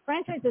 a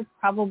franchise is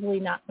probably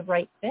not the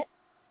right fit.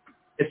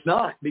 It's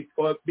not,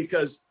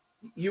 because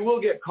you will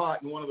get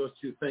caught in one of those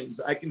 2 things.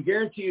 I can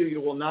guarantee you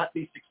will not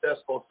be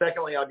successful.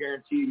 Secondly, I'll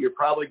guarantee you're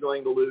probably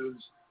going to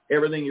lose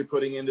everything you're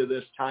putting into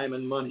this, time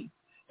and money.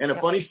 And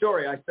a funny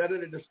story, I sat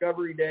at a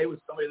Discovery Day with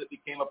somebody that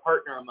became a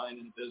partner of mine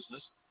in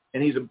business,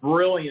 and he's a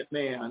brilliant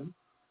man.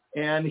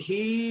 And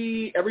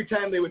every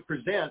time they would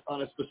present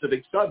on a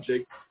specific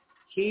subject,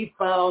 he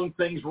found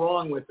things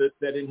wrong with it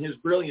that in his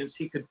brilliance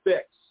he could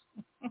fix.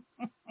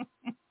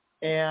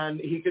 And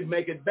he could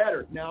make it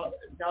better. Now,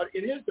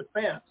 in his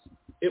defense,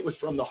 it was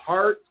from the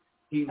heart.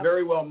 He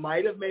very well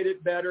might have made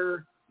it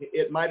better.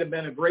 It might have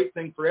been a great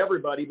thing for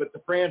everybody, but the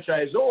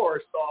franchisor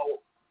saw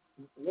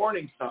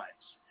warning signs.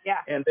 Yeah.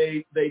 And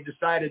they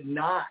decided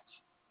not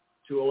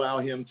to allow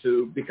him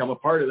to become a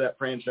part of that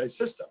franchise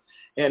system.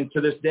 And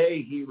to this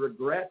day, he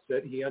regrets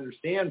it. He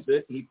understands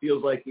it. He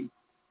feels like he,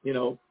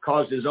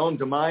 caused his own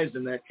demise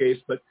in that case.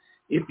 But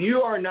if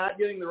you are not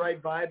getting the right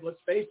vibe,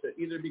 let's face it,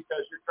 either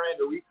because you're trying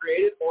to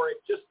recreate it or it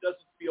just doesn't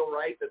feel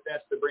right that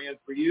that's the brand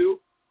for you,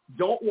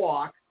 don't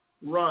walk,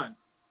 run.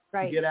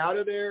 Right. Get out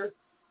of there,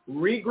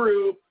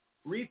 regroup,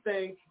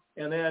 rethink,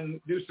 and then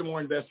do some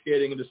more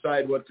investigating and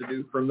decide what to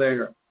do from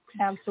there.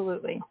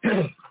 Absolutely.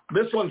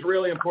 This one's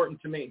really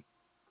important to me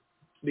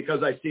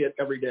because I see it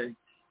every day.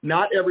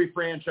 Not every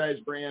franchise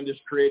brand is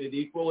created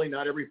equally.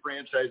 Not every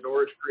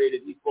franchisor is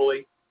created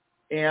equally.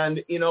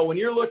 And, when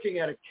you're looking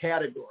at a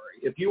category,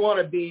 if you want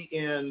to be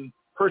in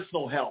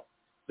personal health,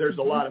 there's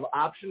a lot of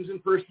options in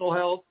personal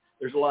health.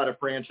 There's a lot of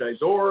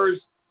franchisors.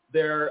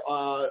 There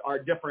are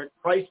different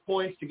price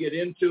points to get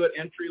into it,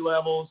 entry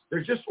levels.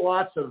 There's just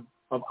lots of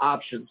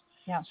options.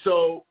 Yeah.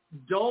 So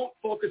don't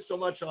focus so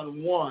much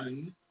on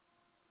one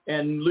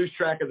and lose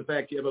track of the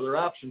fact you have other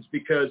options,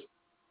 because,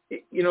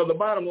 you know, the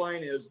bottom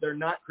line is they're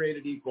not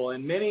created equal.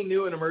 And many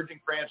new and emerging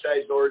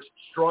franchisors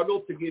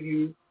struggle to give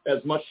you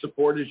as much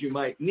support as you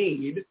might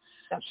need.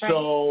 That's right.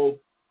 So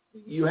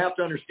you have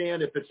to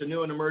understand, if it's a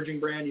new and emerging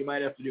brand, you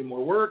might have to do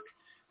more work.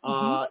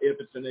 If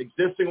it's an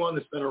existing one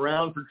that's been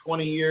around for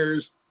 20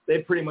 years,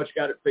 they've pretty much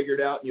got it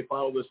figured out, and you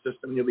follow the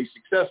system and you'll be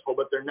successful.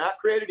 But they're not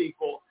created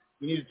equal.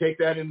 You need to take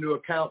that into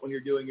account when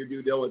you're doing your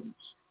due diligence.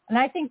 And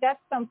I think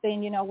that's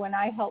something, you know, when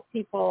I help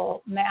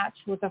people match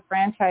with a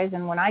franchise,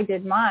 and when I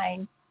did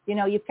mine, you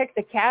know, you pick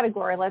the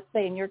category. Let's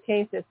say in your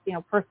case it's, you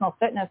know, personal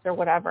fitness or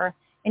whatever,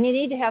 and you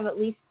need to have at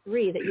least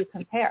 3 that you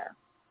compare,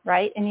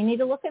 right? And you need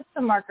to look at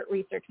some market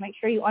research, make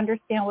sure you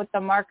understand what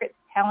the market's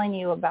telling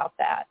you about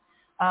that.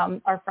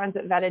 Our friends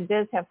at Vetted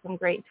Biz have some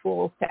great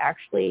tools to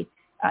actually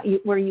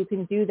where you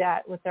can do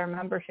that with their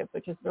membership,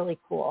 which is really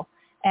cool.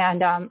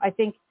 And I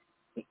think,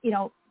 you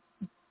know,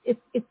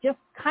 it's just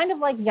kind of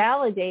like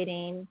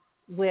validating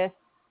with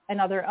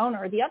another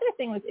owner. The other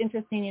thing was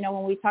interesting, you know,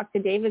 when we talk to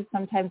David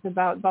sometimes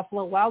about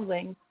Buffalo Wild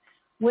Wings,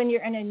 when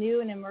you're in a new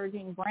and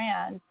emerging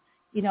brand,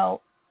 you know,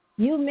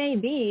 you may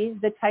be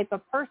the type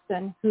of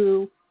person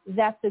who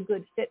that's a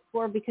good fit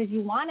for, because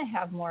you want to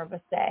have more of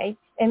a say,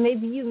 and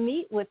maybe you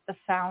meet with the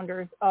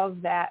founders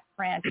of that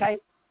franchise.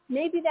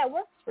 Maybe that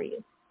works for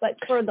you, but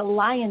for the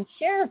lion's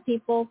share of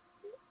people,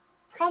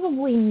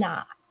 probably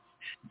not.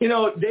 You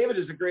know, David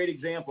is a great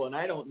example, and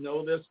I don't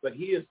know this, but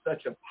he is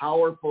such a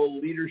powerful,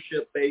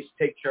 leadership-based,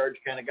 take charge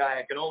kind of guy.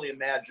 I can only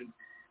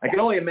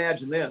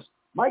imagine this.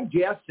 My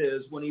guess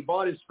is when he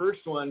bought his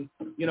first one,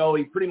 you know,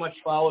 he pretty much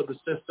followed the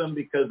system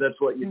because that's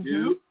what you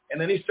do. And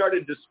then he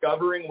started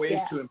discovering ways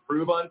to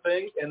improve on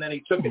things, and then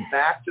he took it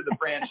back to the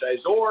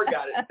franchisor,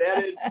 got it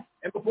vetted,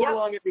 and before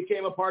long it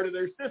became a part of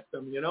their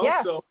system, you know?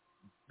 Yeah. So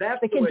that's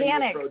the way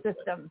Kazanic you approach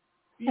system.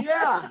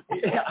 Yeah.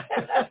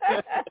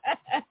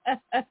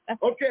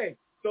 Okay.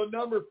 So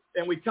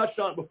and we touched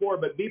on it before,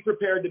 but be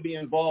prepared to be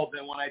involved.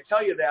 And when I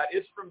tell you that,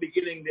 it's from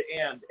beginning to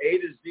end, A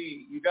to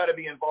Z. You got to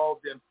be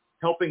involved in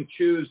helping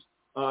choose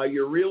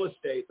your real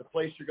estate, the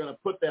place you're going to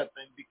put that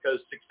thing, because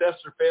success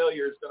or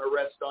failure is going to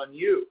rest on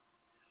you.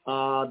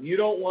 You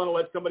don't want to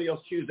let somebody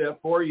else choose that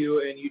for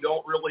you, and you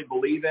don't really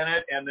believe in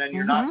it, and then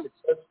you're not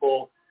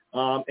successful,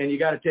 and you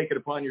got to take it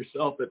upon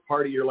yourself that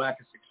part of your lack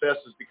of success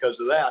is because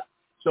of that.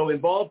 So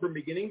involved from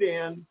beginning to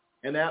end,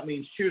 and that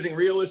means choosing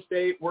real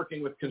estate,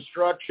 working with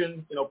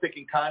construction, you know,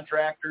 picking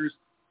contractors,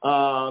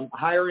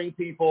 hiring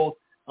people,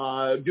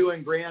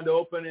 doing grand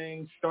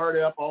openings,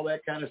 startup, all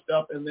that kind of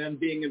stuff, and then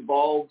being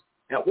involved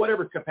at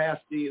whatever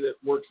capacity that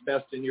works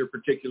best in your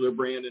particular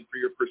brand and for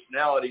your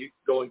personality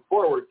going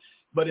forward.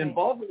 But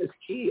involvement is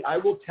key. I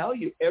will tell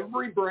you,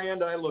 every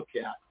brand I look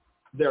at,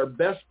 their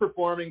best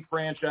performing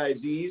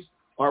franchisees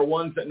are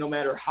ones that no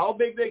matter how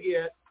big they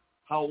get,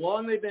 how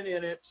long they've been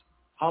in it,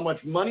 how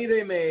much money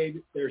they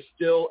made, they're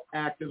still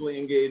actively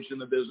engaged in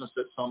the business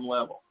at some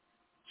level.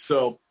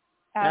 So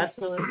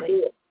absolutely. That's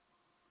cool.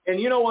 And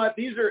you know what?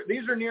 These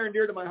are near and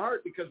dear to my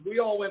heart, because we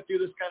all went through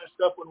this kind of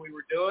stuff when we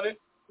were doing it.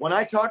 When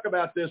I talk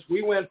about this,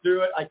 we went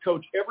through it. I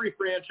coach every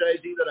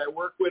franchisee that I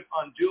work with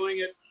on doing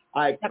it.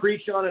 I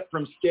preach on it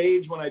from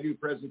stage when I do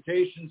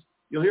presentations.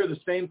 You'll hear the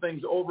same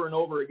things over and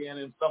over again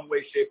in some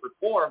way, shape, or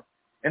form.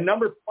 And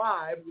number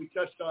 5, we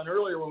touched on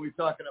earlier when we were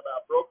talking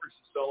about brokers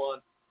and so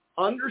on.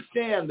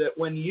 Understand that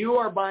when you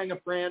are buying a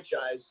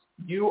franchise,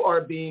 you are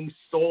being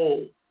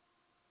sold.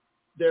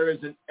 There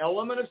is an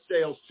element of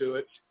sales to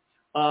it.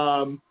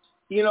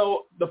 You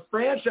know, the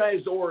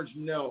franchisors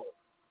know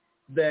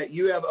that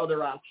you have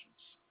other options,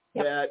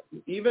 that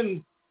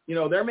even, you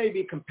know, there may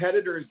be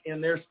competitors in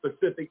their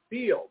specific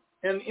field.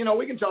 And, you know,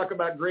 we can talk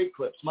about Great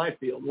Clips, my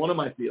field, one of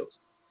my fields.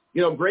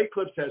 You know, Great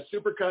Clips has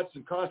Supercuts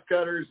and Cost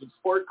Cutters and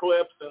Sport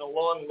Clips and a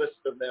long list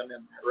of them in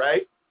there,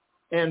 right?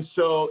 And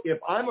so if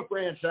I'm a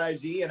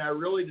franchisee and I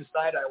really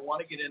decide I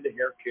want to get into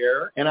hair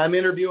care and I'm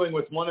interviewing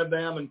with one of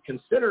them and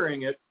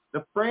considering it,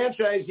 the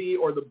franchisee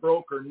or the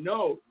broker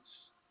knows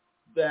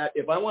that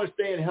if I want to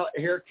stay in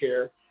hair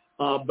care,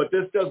 but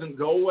this doesn't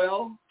go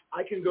well,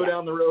 I can go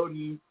down the road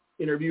and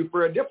interview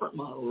for a different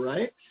model,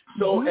 right?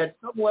 So at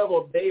some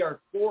level, they are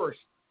forced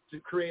to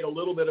create a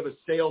little bit of a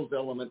sales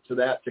element to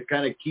that to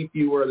kind of keep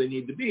you where they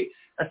need to be.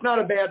 That's not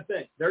a bad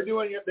thing. They're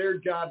doing their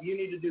job. You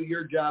need to do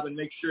your job and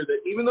make sure that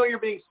even though you're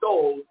being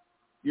sold,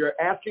 you're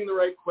asking the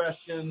right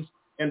questions.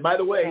 And by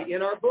the way,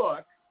 in our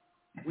book,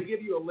 we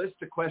give you a list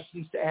of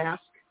questions to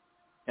ask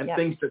and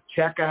things to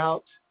check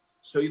out.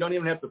 So you don't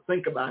even have to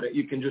think about it.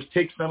 You can just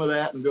take some of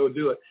that and go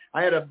do it.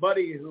 I had a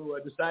buddy who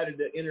decided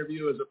to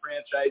interview as a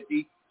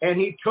franchisee, and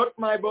he took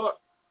my book.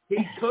 He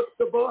took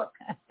the book,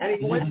 and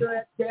he went to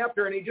that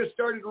chapter, and he just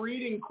started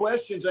reading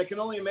questions. I can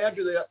only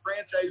imagine that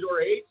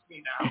franchisor hates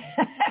me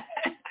now.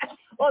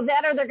 Well,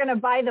 that or they're going to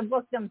buy the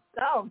book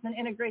themselves and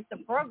integrate the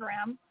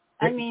program.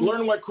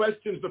 learn what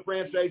questions the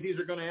franchisees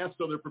are going to ask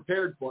so they're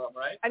prepared for them,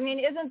 right? I mean,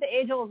 isn't the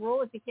age-old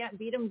rule, if you can't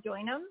beat them,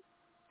 join them?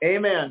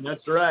 Amen.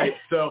 That's right.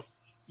 So,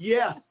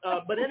 yeah.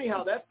 But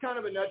anyhow, that's kind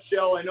of a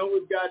nutshell. I know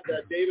we've got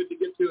David to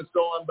get to and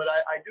so on, but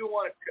I do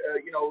want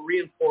to,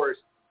 reinforce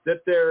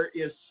that there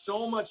is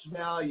so much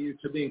value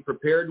to being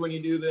prepared when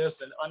you do this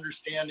and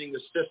understanding the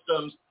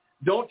systems.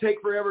 Don't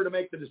take forever to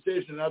make the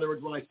decision. In other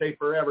words, when I say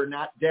forever,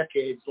 not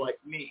decades like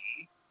me,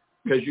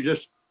 because you're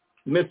just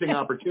missing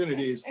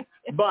opportunities,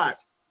 but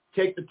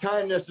take the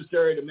time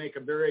necessary to make a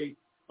very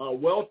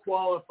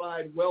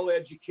well-qualified,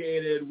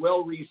 well-educated,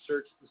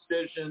 well-researched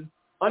decision.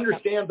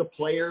 Understand the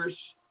players,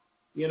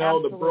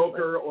 Absolutely. the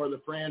broker or the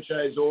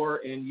franchisor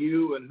and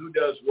you and who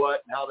does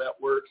what and how that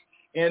works.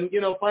 And,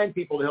 find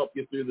people to help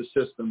you through the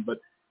system. But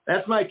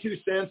that's my 2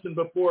 cents. And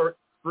before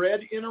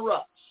Fred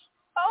interrupts.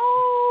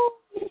 Oh,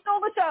 you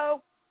stole the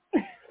show.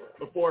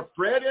 Before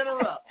Fred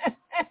interrupts,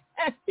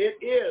 it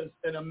is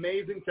an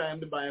amazing time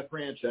to buy a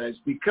franchise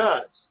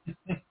because,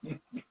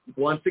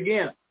 once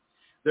again,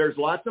 there's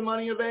lots of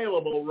money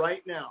available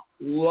right now.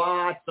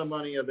 Lots of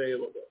money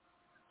available.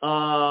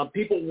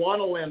 People want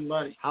to lend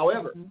money.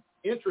 However,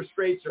 interest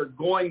rates are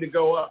going to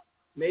go up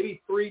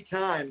maybe 3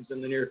 times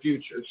in the near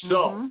future.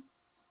 So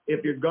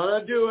if you're going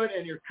to do it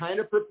and you're kind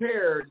of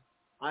prepared,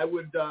 I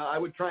would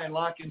try and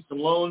lock in some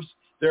loans.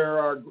 There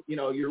are,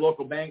 your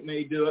local bank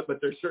may do it, but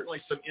there's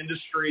certainly some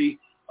industry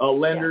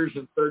lenders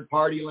and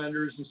third-party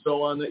lenders and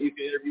so on that you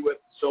can interview with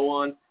and so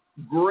on.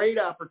 Great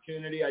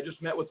opportunity. I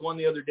just met with one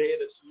the other day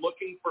that's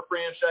looking for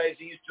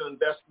franchisees to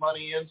invest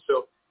money in,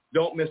 so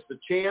don't miss the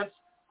chance.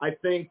 I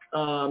think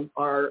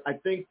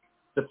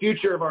the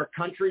future of our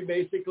country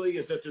basically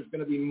is that there's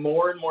going to be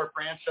more and more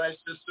franchise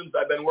systems.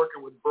 I've been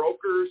working with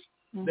brokers.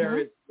 There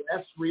is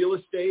less real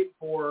estate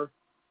for,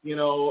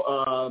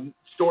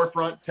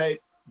 storefront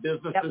type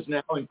businesses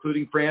now,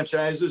 including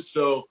franchises.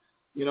 So,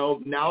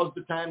 now's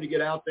the time to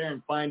get out there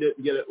and find it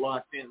and get it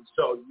locked in.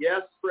 So,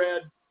 yes,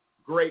 Fred,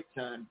 great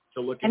time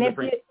to look into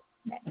franchise.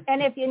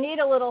 And if you need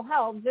a little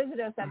help, visit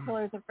us at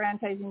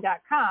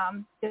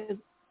pillarsoffranchising.com because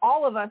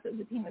all of us as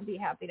a team would be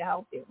happy to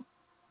help you.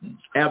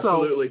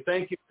 Absolutely.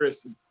 Thank you,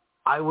 Kristen.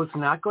 I was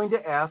not going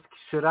to ask,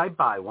 should I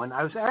buy one?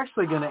 I was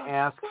actually going to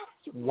ask,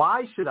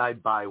 why should I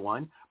buy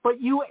one?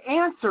 But you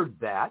answered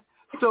that.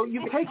 So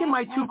you've taken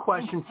my 2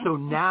 questions. So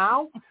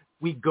now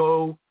we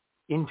go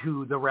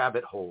into the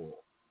rabbit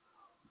hole.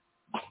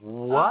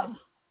 What?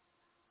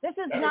 This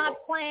is not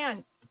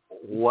planned.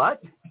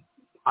 What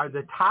are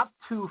the top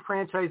 2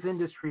 franchise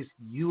industries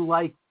you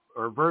like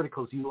or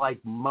verticals you like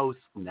most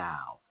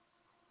now?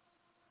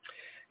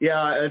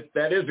 Yeah,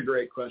 that is a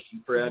great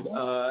question, Fred.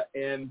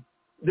 And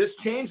this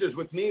changes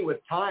with me with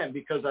time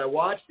because I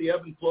watch the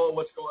ebb and flow of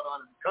what's going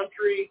on in the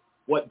country,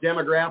 what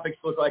demographics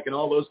look like, and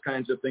all those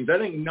kinds of things. I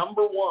think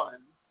number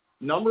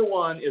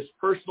one is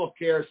personal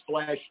care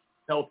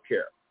 /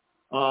 healthcare.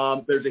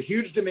 There's a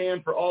huge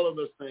demand for all of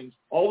those things,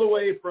 all the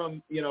way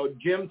from,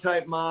 gym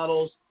type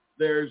models.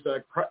 There's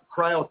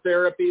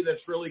cryotherapy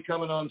that's really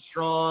coming on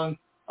strong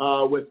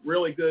with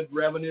really good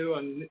revenue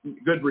and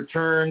good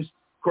returns.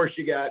 Of course,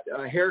 you got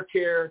hair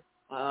care.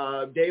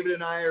 David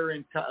and I are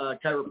in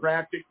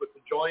chiropractic with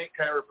the joint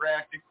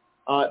chiropractic.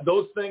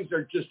 Those things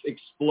are just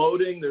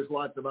exploding. There's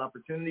lots of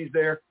opportunities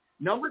there.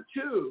 Number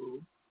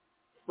 2,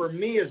 for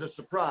me, is a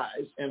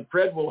surprise, and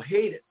Fred will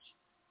hate it.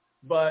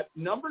 But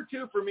number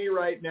 2 for me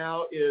right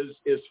now is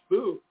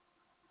food.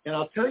 And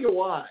I'll tell you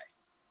why.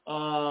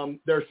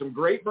 There's some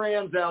great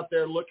brands out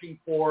there looking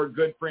for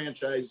good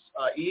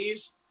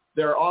franchisees.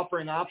 They're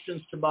offering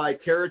options to buy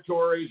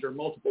territories or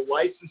multiple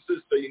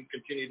licenses so you can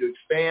continue to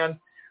expand.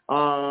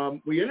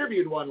 We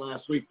interviewed one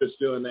last week that's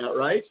doing that,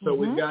 right? So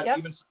we've got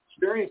even some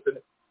experience in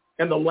it.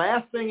 And the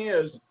last thing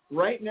is,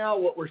 right now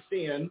what we're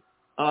seeing,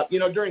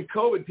 during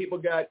COVID, people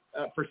got,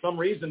 for some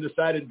reason,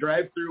 decided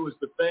drive-through was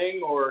the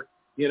thing or,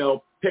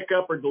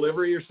 pickup or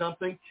delivery or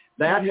something.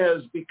 That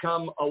has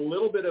become a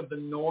little bit of the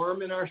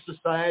norm in our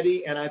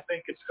society, and I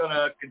think it's going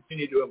to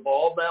continue to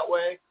evolve that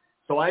way.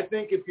 So I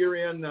think if you're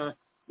in,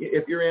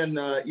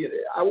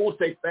 I won't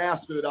say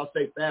fast food, I'll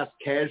say fast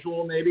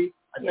casual maybe.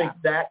 I think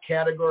that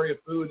category of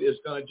food is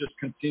going to just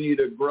continue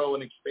to grow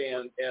and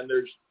expand, and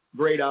there's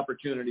great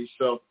opportunities.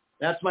 So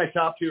that's my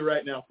top 2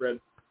 right now, Fred.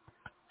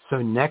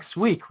 So next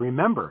week,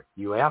 remember,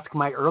 you ask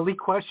my early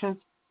questions,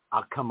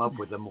 I'll come up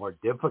with a more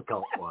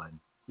difficult one.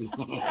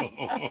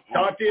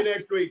 Talk to you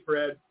next week,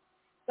 Fred.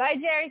 Bye,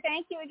 Jerry.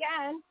 Thank you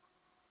again.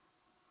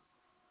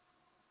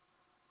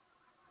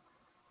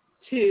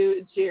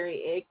 To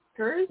Jerry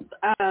Akers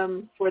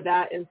for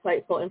that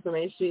insightful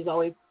information. He's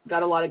always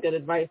got a lot of good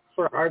advice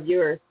for our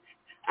viewers.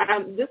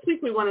 This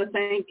week we want to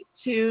thank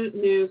 2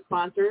 new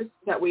sponsors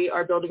that we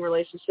are building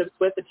relationships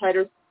with, the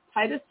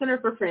Titus Center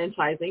for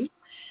Franchising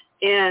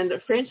and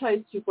Franchise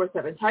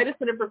 247. Titus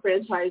Center for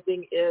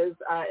Franchising is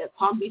at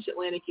Palm Beach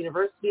Atlantic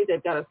University.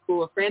 They've got a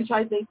school of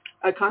franchising,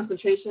 a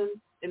concentration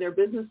in their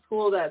business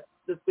school that's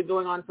been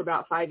going on for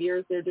about 5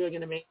 years. They're doing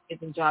an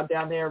amazing job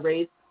down there,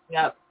 raising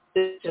up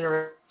this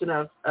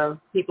generation of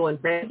people in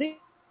franchising.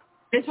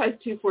 Franchise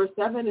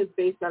 247 is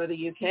based out of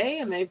the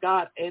UK, and they've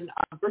got a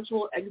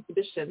virtual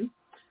exhibition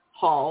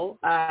hall.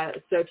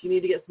 So if you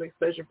need to get some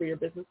exposure for your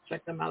business,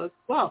 check them out as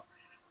well.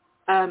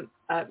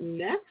 Up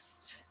next,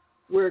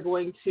 we're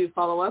going to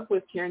follow up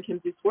with Karen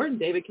Kinsey-Swart and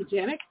David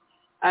Kajanic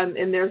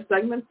in their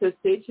segment, so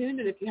stay tuned.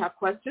 And if you have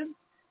questions,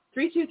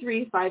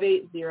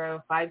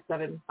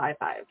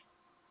 323-580-5755.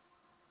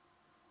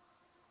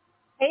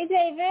 Hey,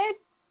 David.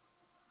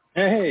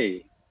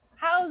 Hey.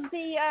 How's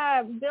the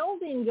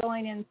building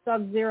going in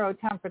sub-zero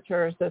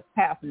temperatures this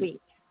past week?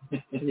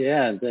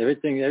 Yeah,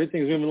 everything's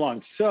moving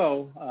along.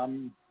 So,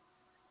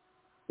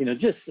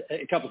 just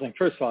a couple things.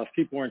 First of all, if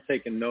people weren't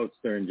taking notes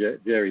during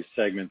Jerry's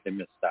segment, they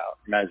missed out.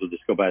 You might as well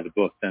just go buy the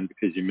book then,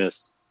 because you missed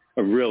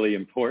a really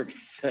important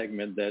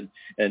segment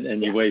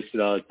and you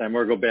wasted all the time.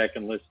 Or go back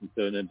and listen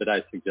to it, but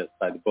I suggest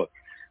buy the book.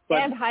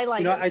 But, and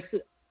highlight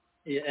it.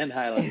 And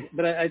highlight it.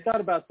 But I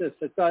thought about this.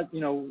 I thought,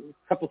 a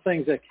couple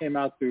things that came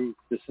out through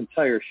this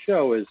entire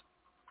show is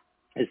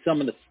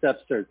some of the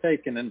steps they're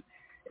taking.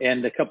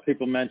 And a couple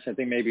people mentioned, I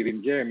think maybe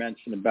even Jerry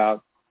mentioned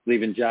about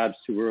leaving jobs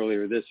too early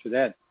or this or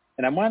that.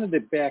 And I wanted to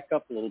back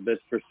up a little bit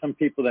for some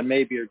people that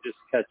maybe are just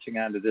catching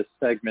on to this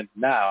segment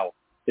now,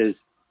 is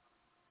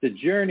the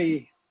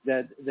journey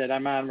that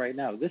I'm on right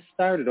now. This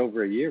started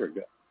over a year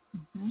ago.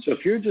 Mm-hmm. So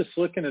if you're just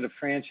looking at a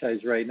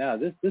franchise right now,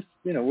 this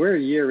we're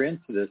a year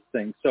into this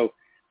thing. So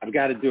I've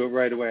got to do it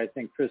right away. I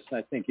think, Chris,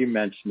 I think you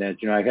mentioned that,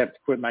 I have to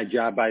quit my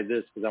job by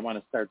this because I want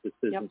to start this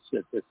business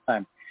at this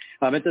time.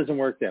 It doesn't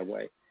work that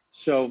way.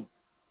 So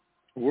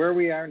where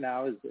we are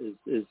now is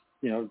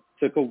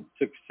took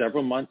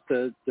several months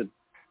to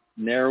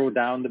narrow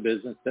down the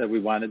business that we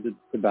wanted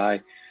to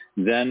buy,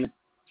 then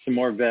some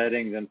more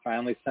vetting, then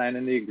finally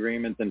signing the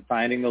agreement, then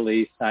finding the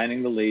lease,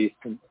 signing the lease,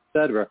 et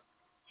cetera.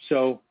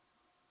 So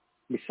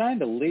we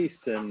signed a lease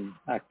in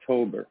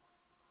October.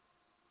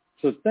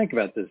 So think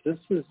about this. This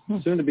is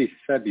soon to be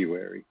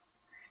February.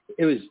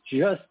 It was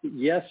just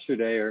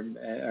yesterday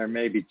or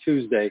maybe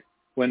Tuesday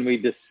when we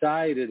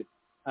decided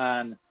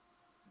on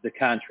the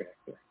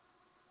contractor.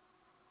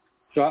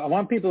 So I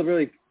want people to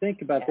really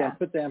think about that and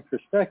put that in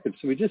perspective.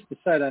 So we just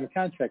decided on a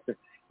contractor,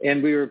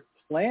 and we were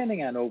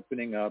planning on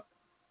opening up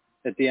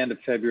at the end of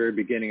February,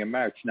 beginning of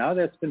March. Now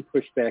that's been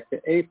pushed back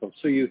to April.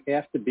 So you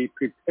have to be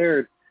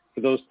prepared for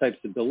those types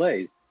of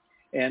delays.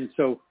 And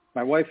so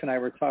my wife and I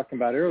were talking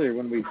about earlier,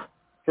 when we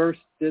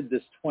first did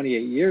this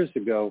 28 years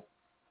ago,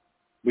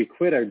 we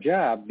quit our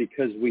job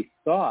because we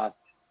thought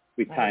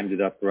we timed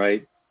it up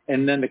right.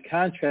 And then the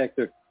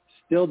contractor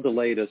still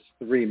delayed us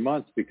 3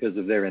 months because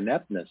of their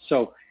ineptness.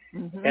 So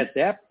at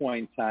that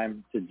point in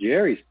time, to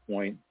Jerry's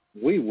point,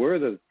 we were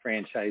the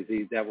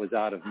franchisee that was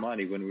out of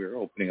money when we were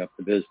opening up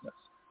the business.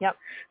 Yep.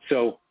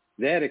 So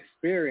that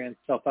experience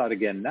self out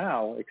again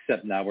now,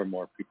 except now we're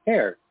more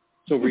prepared.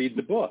 So read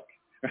the book,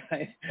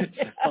 right?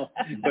 So,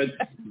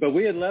 but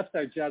we had left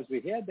our jobs.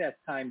 We had that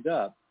timed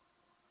up,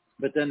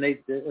 but then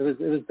it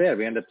was bad.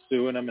 We ended up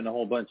suing them and a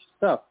whole bunch of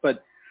stuff.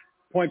 But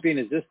point being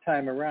is, this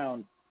time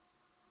around,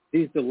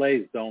 these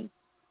delays don't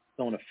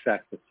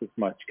affect us as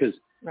much, because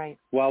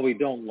while we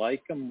don't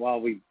like them,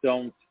 while we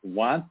don't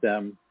want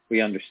them,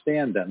 we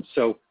understand them.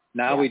 So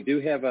now we do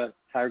have a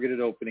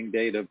targeted opening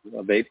date of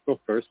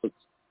April 1st.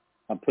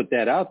 I'll put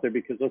that out there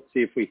because let's see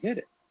if we hit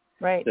it.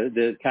 Right.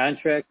 The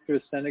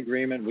contractors sent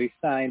agreement. We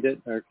signed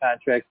it, our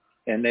contract,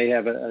 and they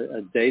have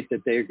a date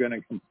that they're going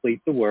to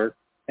complete the work.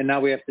 And now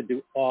we have to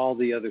do all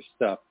the other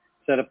stuff,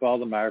 set up all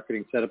the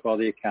marketing, set up all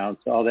the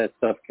accounts. All that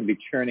stuff can be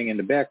churning in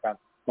the background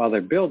while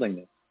they're building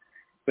this.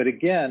 But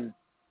again,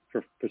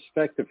 for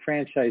prospective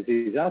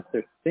franchisees out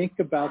there, think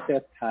about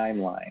that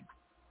timeline.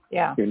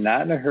 Yeah. You're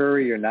not in a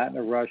hurry. You're not in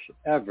a rush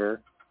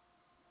ever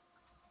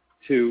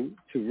to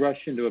rush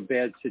into a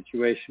bad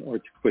situation or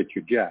to quit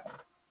your job.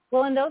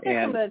 Well, and those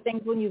are some of the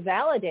things when you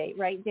validate,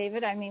 right,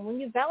 David? I mean, when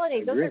you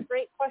validate, those are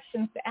great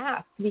questions to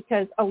ask,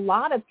 because a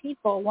lot of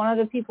people, one of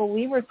the people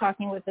we were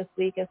talking with this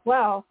week as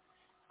well,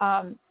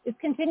 is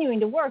continuing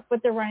to work,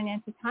 but they're running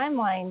into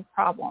timeline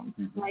problems,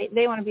 right?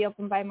 They want to be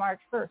open by March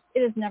 1st. It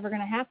is never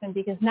going to happen,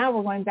 because now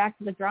we're going back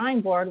to the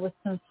drawing board with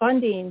some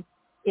funding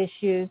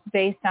issues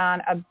based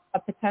on a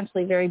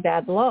potentially very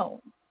bad loan.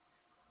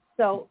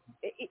 So,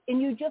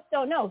 and you just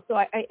don't know. So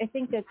I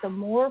think that the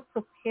more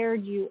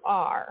prepared you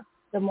are,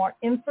 the more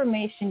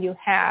information you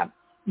have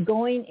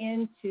going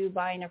into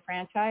buying a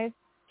franchise,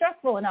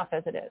 stressful enough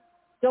as it is,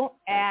 don't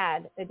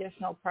add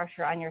additional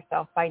pressure on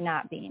yourself by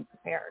not being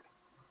prepared.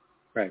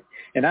 Right.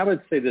 And I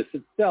would say this,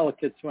 it's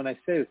delicate. So when I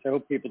say this, I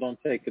hope people don't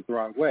take it the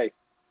wrong way,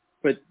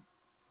 but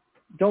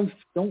don't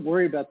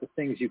worry about the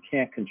things you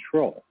can't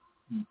control.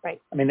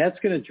 Right. I mean, that's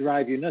going to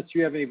drive you nuts.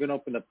 You haven't even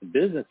opened up the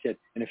business yet.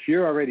 And if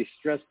you're already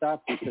stressed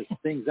out because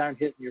things aren't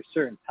hitting your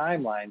certain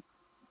timeline,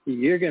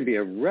 you're going to be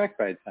a wreck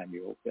by the time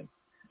you open.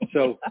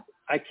 So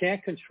I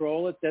can't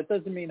control it. That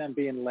doesn't mean I'm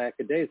being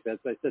lackadaisical. As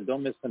I said,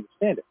 don't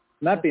misunderstand it.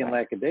 I'm not being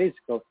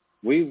lackadaisical.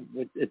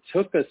 It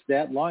took us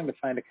that long to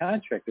find a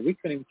contractor. We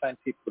couldn't even find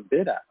people to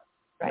bid on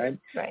it.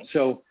 Right.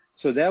 So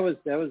that was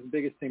the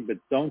biggest thing. But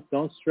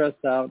don't stress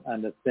out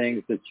on the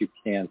things that you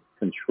can't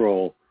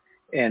control.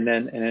 And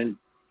then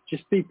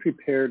just be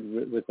prepared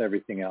with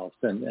everything else.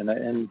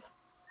 And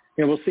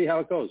we'll see how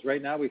it goes.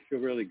 Right now, we feel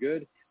really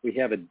good. We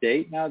have a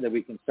date now that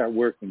we can start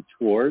working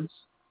towards.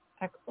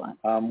 Excellent.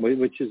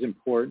 Which is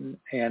important.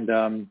 And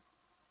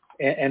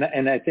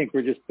I think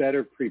we're just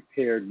better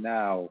prepared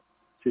now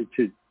to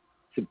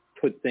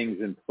put things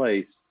in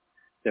place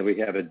that we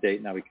have a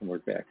date now we can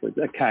work backwards.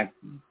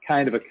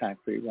 Kind of a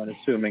concrete one,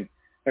 assuming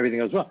everything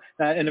goes well.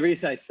 And the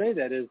reason I say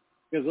that is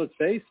because let's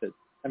face it.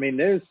 I mean,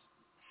 there's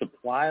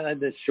supply,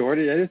 there's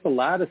shortage. There's a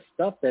lot of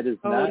stuff that is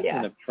not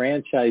in a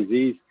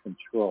franchisee's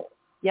control.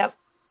 Yep.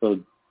 So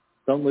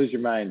don't lose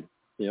your mind.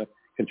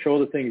 Control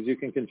the things you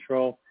can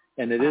control.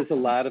 And it is a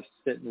lot of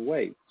sit and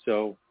wait.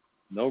 So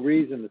no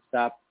reason to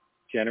stop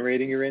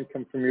generating your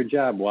income from your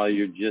job while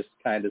you're just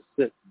kind of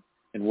sitting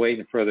and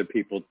waiting for other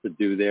people to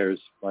do theirs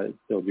while you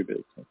build your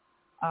business.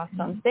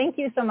 Awesome. Thank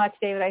you so much,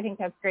 David. I think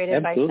that's great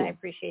advice, and I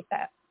appreciate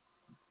that.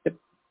 Yep.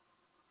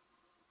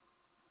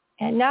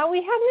 And now we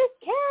have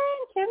Miss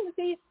Karen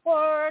Kinsey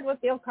Ford with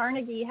Dale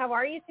Carnegie. How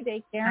are you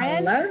today,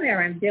 Karen? Hello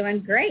there. I'm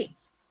doing great.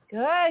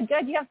 Good.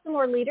 You have some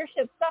more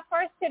leadership stuff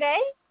for us today?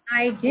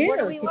 I do. What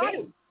do we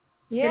like?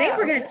 Yeah. Today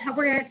we're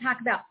going to talk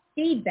about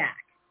feedback,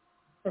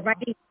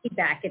 providing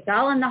feedback. It's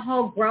all in the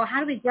whole grow. How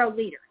do we grow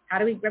leaders? How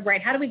do we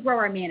grow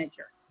our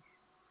manager?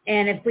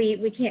 And if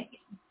we can't,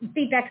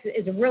 feedback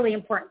is a really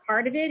important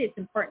part of it. It's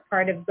an important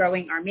part of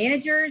growing our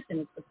managers, and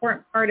it's an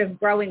important part of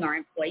growing our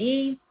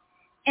employees.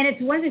 And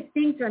it's one of the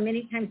things where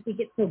many times we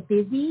get so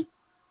busy,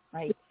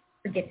 right,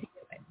 we forget to do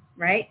it,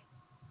 right?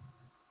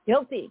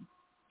 Guilty.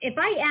 If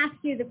I ask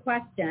you the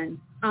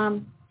question,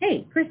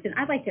 hey, Kristen,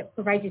 I'd like to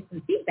provide you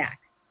some feedback.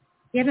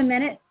 Do you have a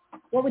minute?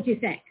 What would you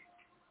think?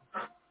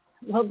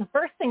 Well, the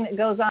first thing that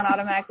goes on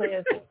automatically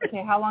is,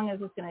 okay, how long is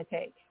this going to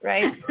take,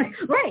 right?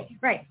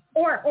 Right.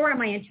 Or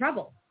am I in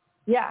trouble?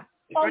 Yeah.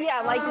 Oh,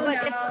 yeah. Like,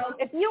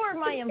 if you were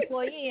my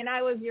employee and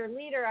I was your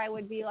leader, I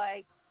would be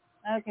like,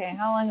 okay,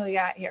 how long have we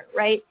got here,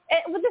 right?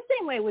 But the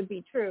same way would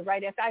be true,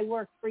 right? If I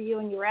worked for you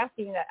and you were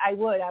asking that, I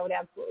would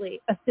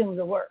absolutely assume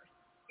the worst.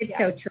 It's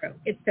so true.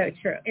 It's so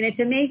true. And it's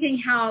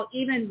amazing how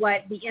even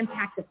what the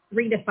impact of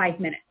 3 to 5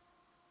 minutes.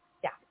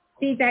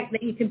 Feedback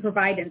that you can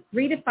provide in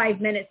 3 to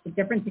 5 minutes, the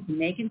difference it can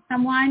make in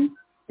someone.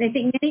 And I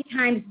think many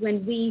times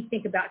when we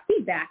think about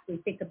feedback, we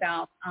think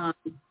about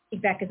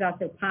feedback is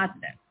also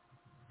positive.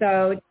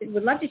 So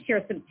we'd love to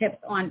share some tips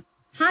on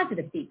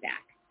positive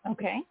feedback.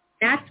 Okay.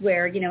 That's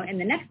where,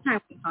 and the next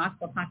time we talk,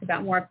 we'll talk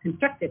about more of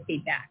constructive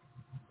feedback.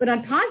 But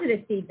on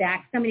positive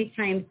feedback, so many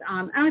times,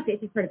 I don't know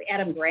if you've heard of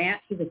Adam Grant.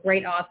 He's a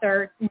great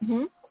author.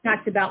 Mm-hmm.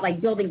 Talks about like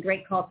building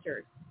great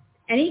cultures.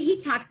 And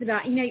he talks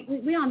about,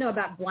 we all know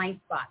about blind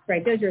spots,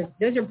 right? Those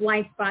are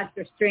blind spots.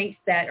 They're strengths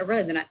that are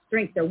really, they're not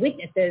strengths. They're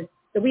weaknesses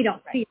that we don't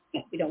see,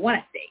 we don't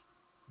want to see.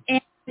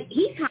 And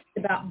he talks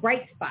about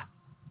bright spots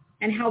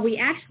and how we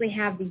actually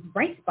have these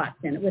bright spots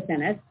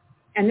within us.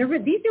 And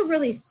these are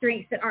really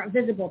strengths that aren't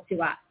visible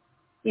to us.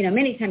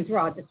 Many times we're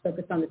all just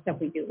focused on the stuff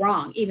we do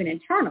wrong, even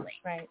internally.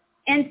 Right.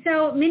 And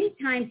so many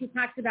times he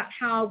talks about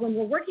how when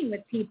we're working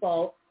with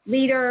people,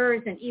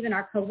 leaders, and even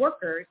our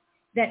coworkers,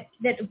 that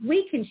if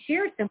we can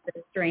share some of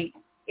the strengths,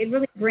 it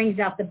really brings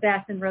out the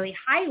best, and really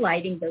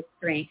highlighting those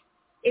strengths,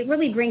 it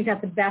really brings out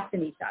the best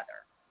in each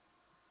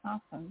other.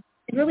 Awesome.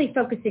 And really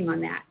focusing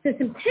on that. So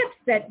some tips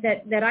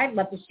that I'd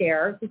love to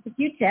share, just a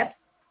few tips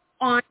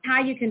on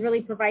how you can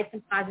really provide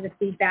some positive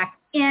feedback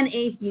in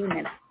a few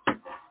minutes.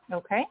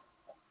 Okay.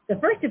 So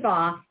first of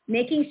all,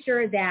 making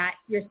sure that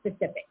you're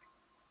specific.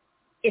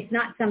 It's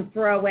not some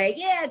throwaway,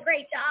 yeah,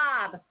 great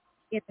job.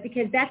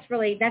 Because that's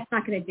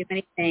not going to do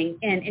anything,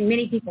 and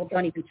many people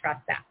don't even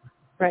trust that.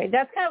 Right.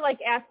 That's kind of like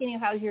asking you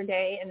how's your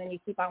day, and then you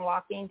keep on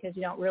walking because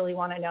you don't really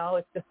want to know.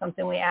 It's just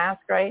something we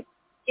ask, right?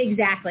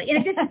 Exactly.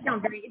 And it doesn't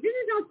sound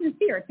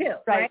sincere too,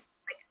 right? Like,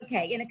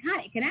 okay, and it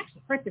can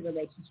actually hurt the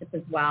relationship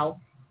as well.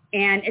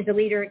 And as a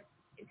leader,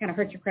 it kind of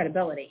hurts your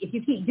credibility if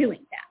you keep doing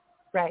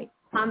that. Right.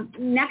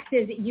 Next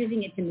is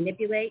using it to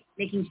manipulate,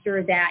 making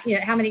sure that,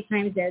 how many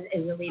times as a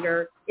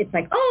leader, it's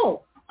like,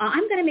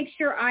 I'm going to make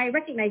sure I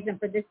recognize them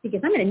for this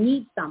because I'm going to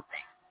need something.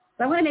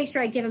 So I want to make sure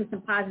I give them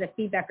some positive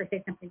feedback or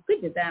say something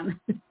good to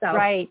them. So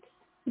right.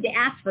 To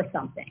ask for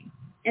something.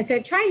 And so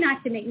try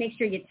not to make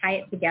sure you tie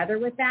it together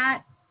with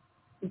that.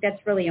 I think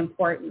that's really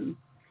important.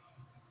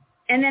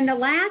 And then the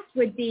last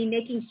would be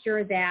making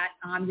sure that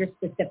you're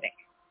specific.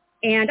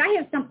 And I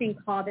have something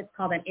called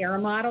an AIR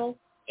model,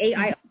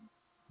 AIR.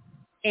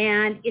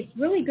 And it's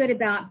really good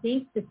about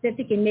being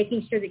specific and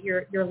making sure that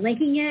you're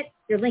linking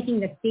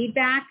the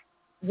feedback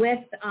with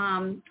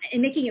and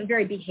making it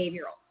very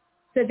behavioral.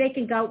 So they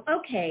can go,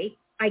 okay,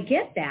 I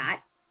get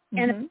that,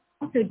 and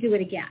also do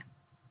it again.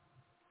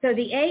 So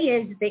the A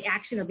is the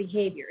action or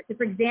behavior. So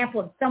for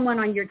example, if someone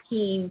on your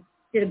team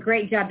did a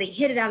great job, they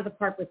hit it out of the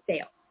park with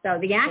sales. So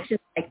the action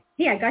is like,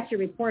 hey, I got your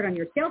report on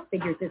your sales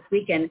figures this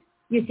week, and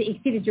you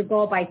exceeded your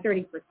goal by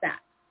 30%.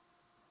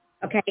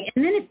 Okay,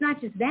 and then it's not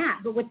just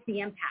that, but what's the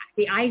impact?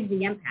 The I is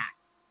the impact.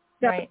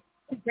 So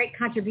great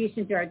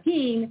contribution to our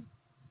team.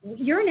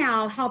 You're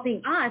now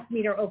helping us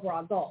meet our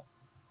overall goal.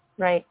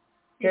 Right.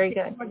 Very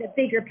good. For the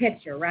bigger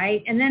picture,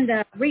 right? And then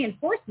the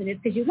reinforcement is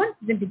because you want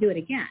them to do it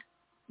again.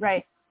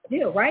 Right.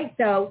 Right?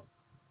 So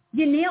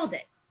you nailed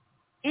it.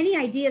 Any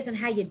ideas on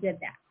how you did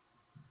that?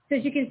 So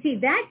as you can see,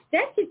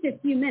 that's just a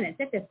few minutes.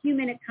 That's a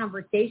few-minute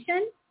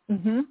conversation.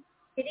 Mm-hmm.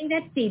 Getting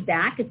that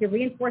feedback is a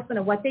reinforcement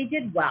of what they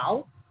did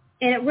well,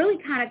 and it really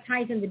kind of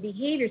ties into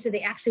behavior so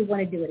they actually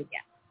want to do it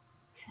again.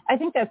 I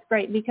think that's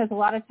great because a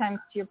lot of times,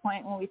 to your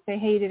point, when we say,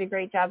 hey, you did a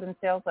great job in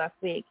sales last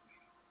week,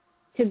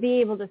 to be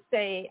able to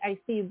say, I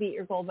see you beat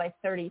your goal by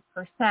 30%,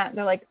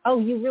 they're like, oh,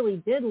 you really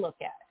did look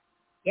at it.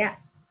 Yeah.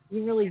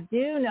 You really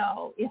do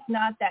know. It's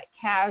not that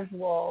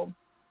casual,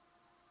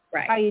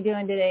 right. How you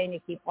doing today, and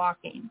you keep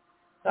walking.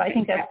 So I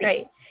think that's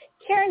great.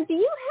 Karen, do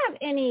you have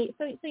any,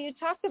 so you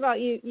talked about,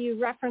 you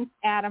referenced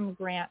Adam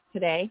Grant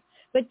today,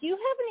 but do you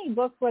have any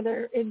books,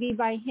 whether it be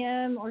by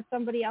him or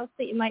somebody else,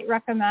 that you might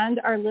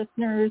recommend our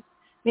listeners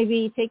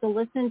maybe take a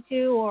listen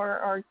to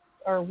or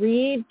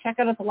read, check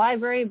out at the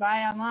library,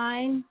 buy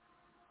online?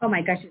 Oh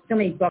my gosh, there's so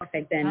many books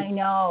I've been I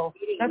know.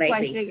 That's lately. why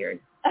I figured.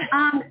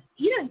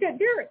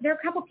 There are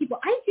a couple people.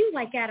 I do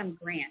like Adam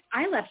Grant.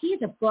 He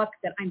has a book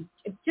that I've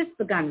just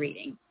begun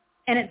reading,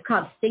 and it's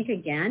called Think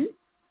Again.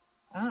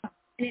 Ah.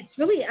 And it's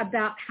really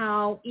about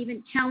how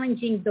even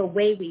challenging the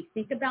way we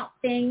think about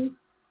things,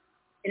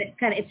 and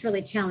it's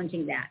really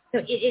challenging that.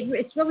 So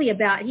it's really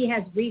about, he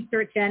has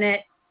research in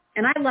it,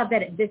 and I love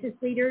that as business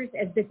leaders,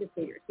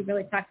 he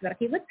really talks about,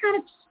 okay, let's kind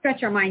of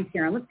stretch our minds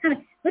here, and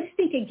let's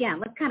think again.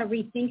 Let's kind of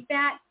rethink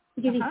that,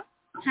 because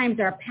sometimes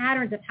our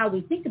patterns of how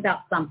we think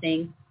about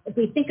something, if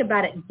we think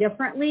about it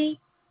differently,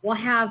 we'll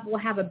have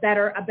a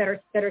better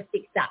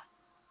success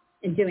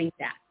in doing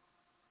that.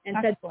 And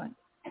Excellent. So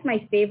that's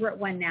my favorite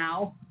one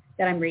now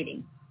that I'm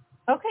reading.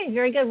 Okay,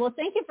 very good. Well,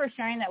 thank you for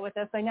sharing that with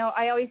us. I know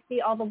I always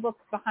see all the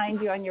books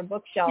behind you on your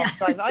bookshelf,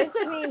 so I've always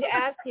been meaning to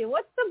ask you,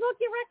 what's the book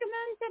you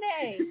recommend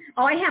today?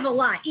 Oh, I have a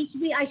lot. Each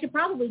week, I should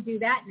probably do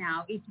that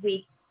now. Each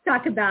week,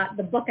 talk about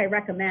the book I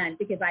recommend,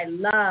 because I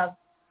love.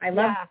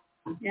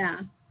 Yeah.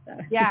 So.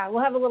 Yeah,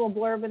 we'll have a little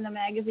blurb in the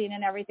magazine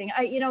and everything.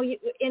 In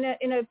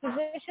a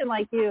position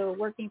like you,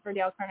 working for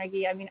Dale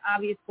Carnegie, I mean,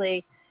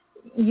 obviously,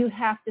 you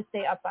have to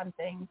stay up on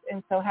things,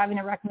 and so having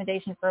a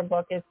recommendation for a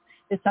book is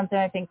something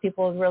I think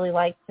people would really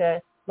like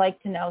to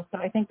know. So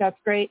I think that's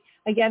great.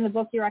 Again, the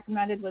book you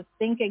recommended was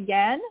Think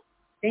Again.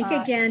 Think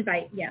Again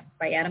by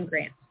Adam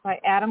Grant. By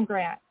Adam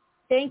Grant.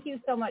 Thank you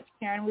so much,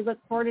 Karen. We look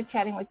forward to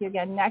chatting with you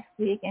again next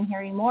week and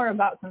hearing more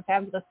about some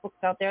fabulous books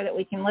out there that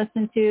we can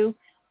listen to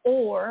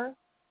or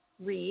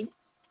read,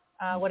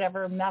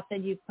 whatever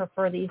method you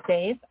prefer these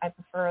days. I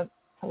prefer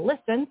to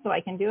listen so I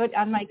can do it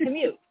on my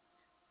commute.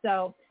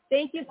 So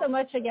thank you so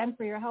much again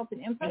for your help and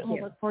input. We'll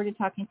look forward to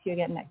talking to you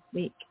again next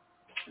week.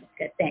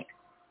 Good. Thanks.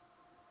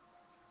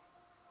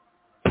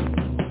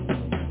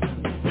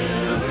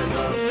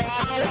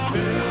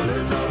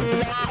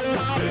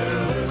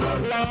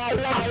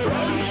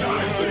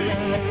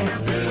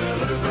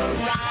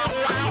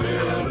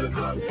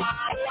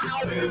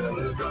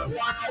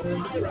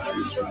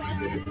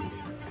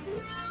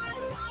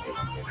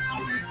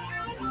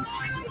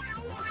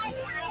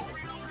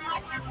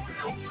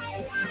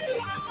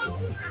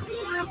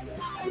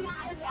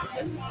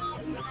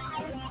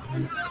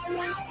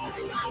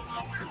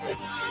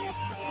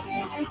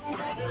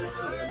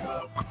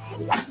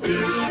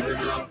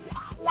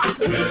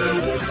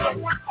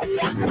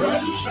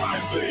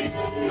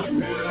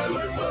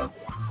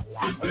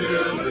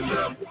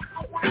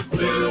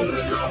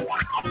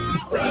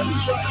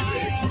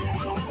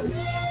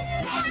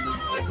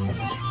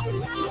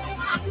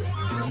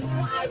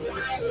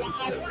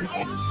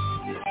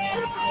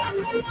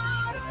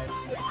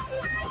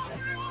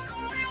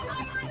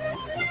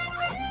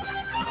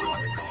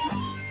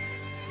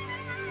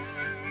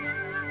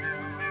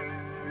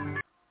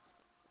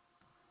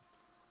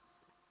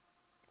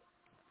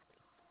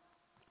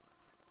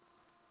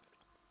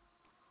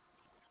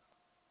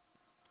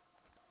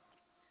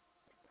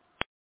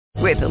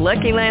 With the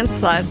Lucky Land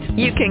Slots,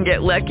 you can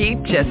get lucky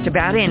just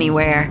about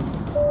anywhere.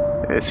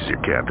 This is your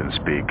captain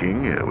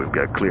speaking. We've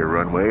got clear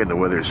runway and the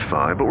weather's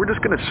fine, but we're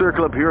just going to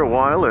circle up here a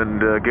while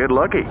and get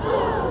lucky.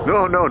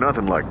 No,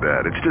 nothing like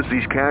that. It's just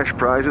these cash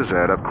prizes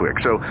add up quick.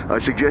 So I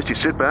suggest you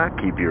sit back,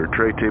 keep your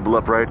tray table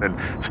upright, and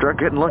start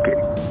getting lucky.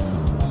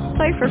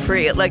 Play for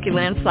free at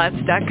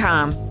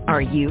LuckyLandSlots.com.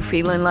 Are you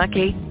feeling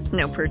lucky?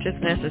 No purchase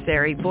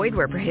necessary. Void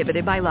where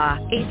prohibited by law.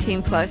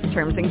 18+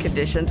 terms and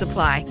conditions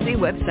apply. See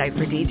website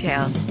for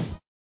details.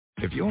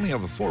 If you only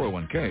have a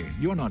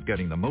 401k, you're not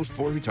getting the most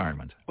for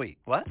retirement. Wait,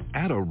 what?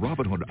 Add a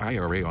Robinhood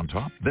IRA on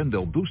top, then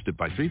they'll boost it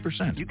by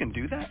 3%. You can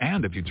do that?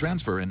 And if you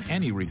transfer in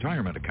any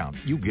retirement account,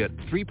 you get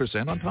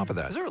 3% on top of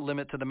that. Is there a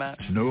limit to the match?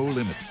 No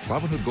limit.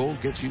 Robinhood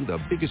Gold gets you the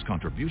biggest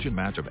contribution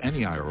match of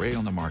any IRA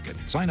on the market.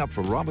 Sign up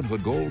for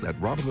Robinhood Gold at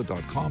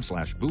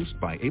Robinhood.com/boost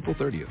by April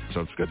 30th.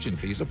 Subscription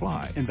fees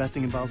apply.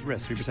 Investing involves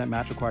risk. 3%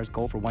 match requires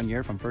gold for 1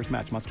 year from first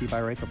match. Must keep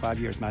IRA for 5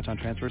 years. Match on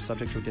transfers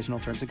subject to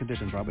additional terms and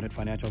conditions. Robinhood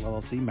Financial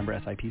LLC, member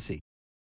SIPC.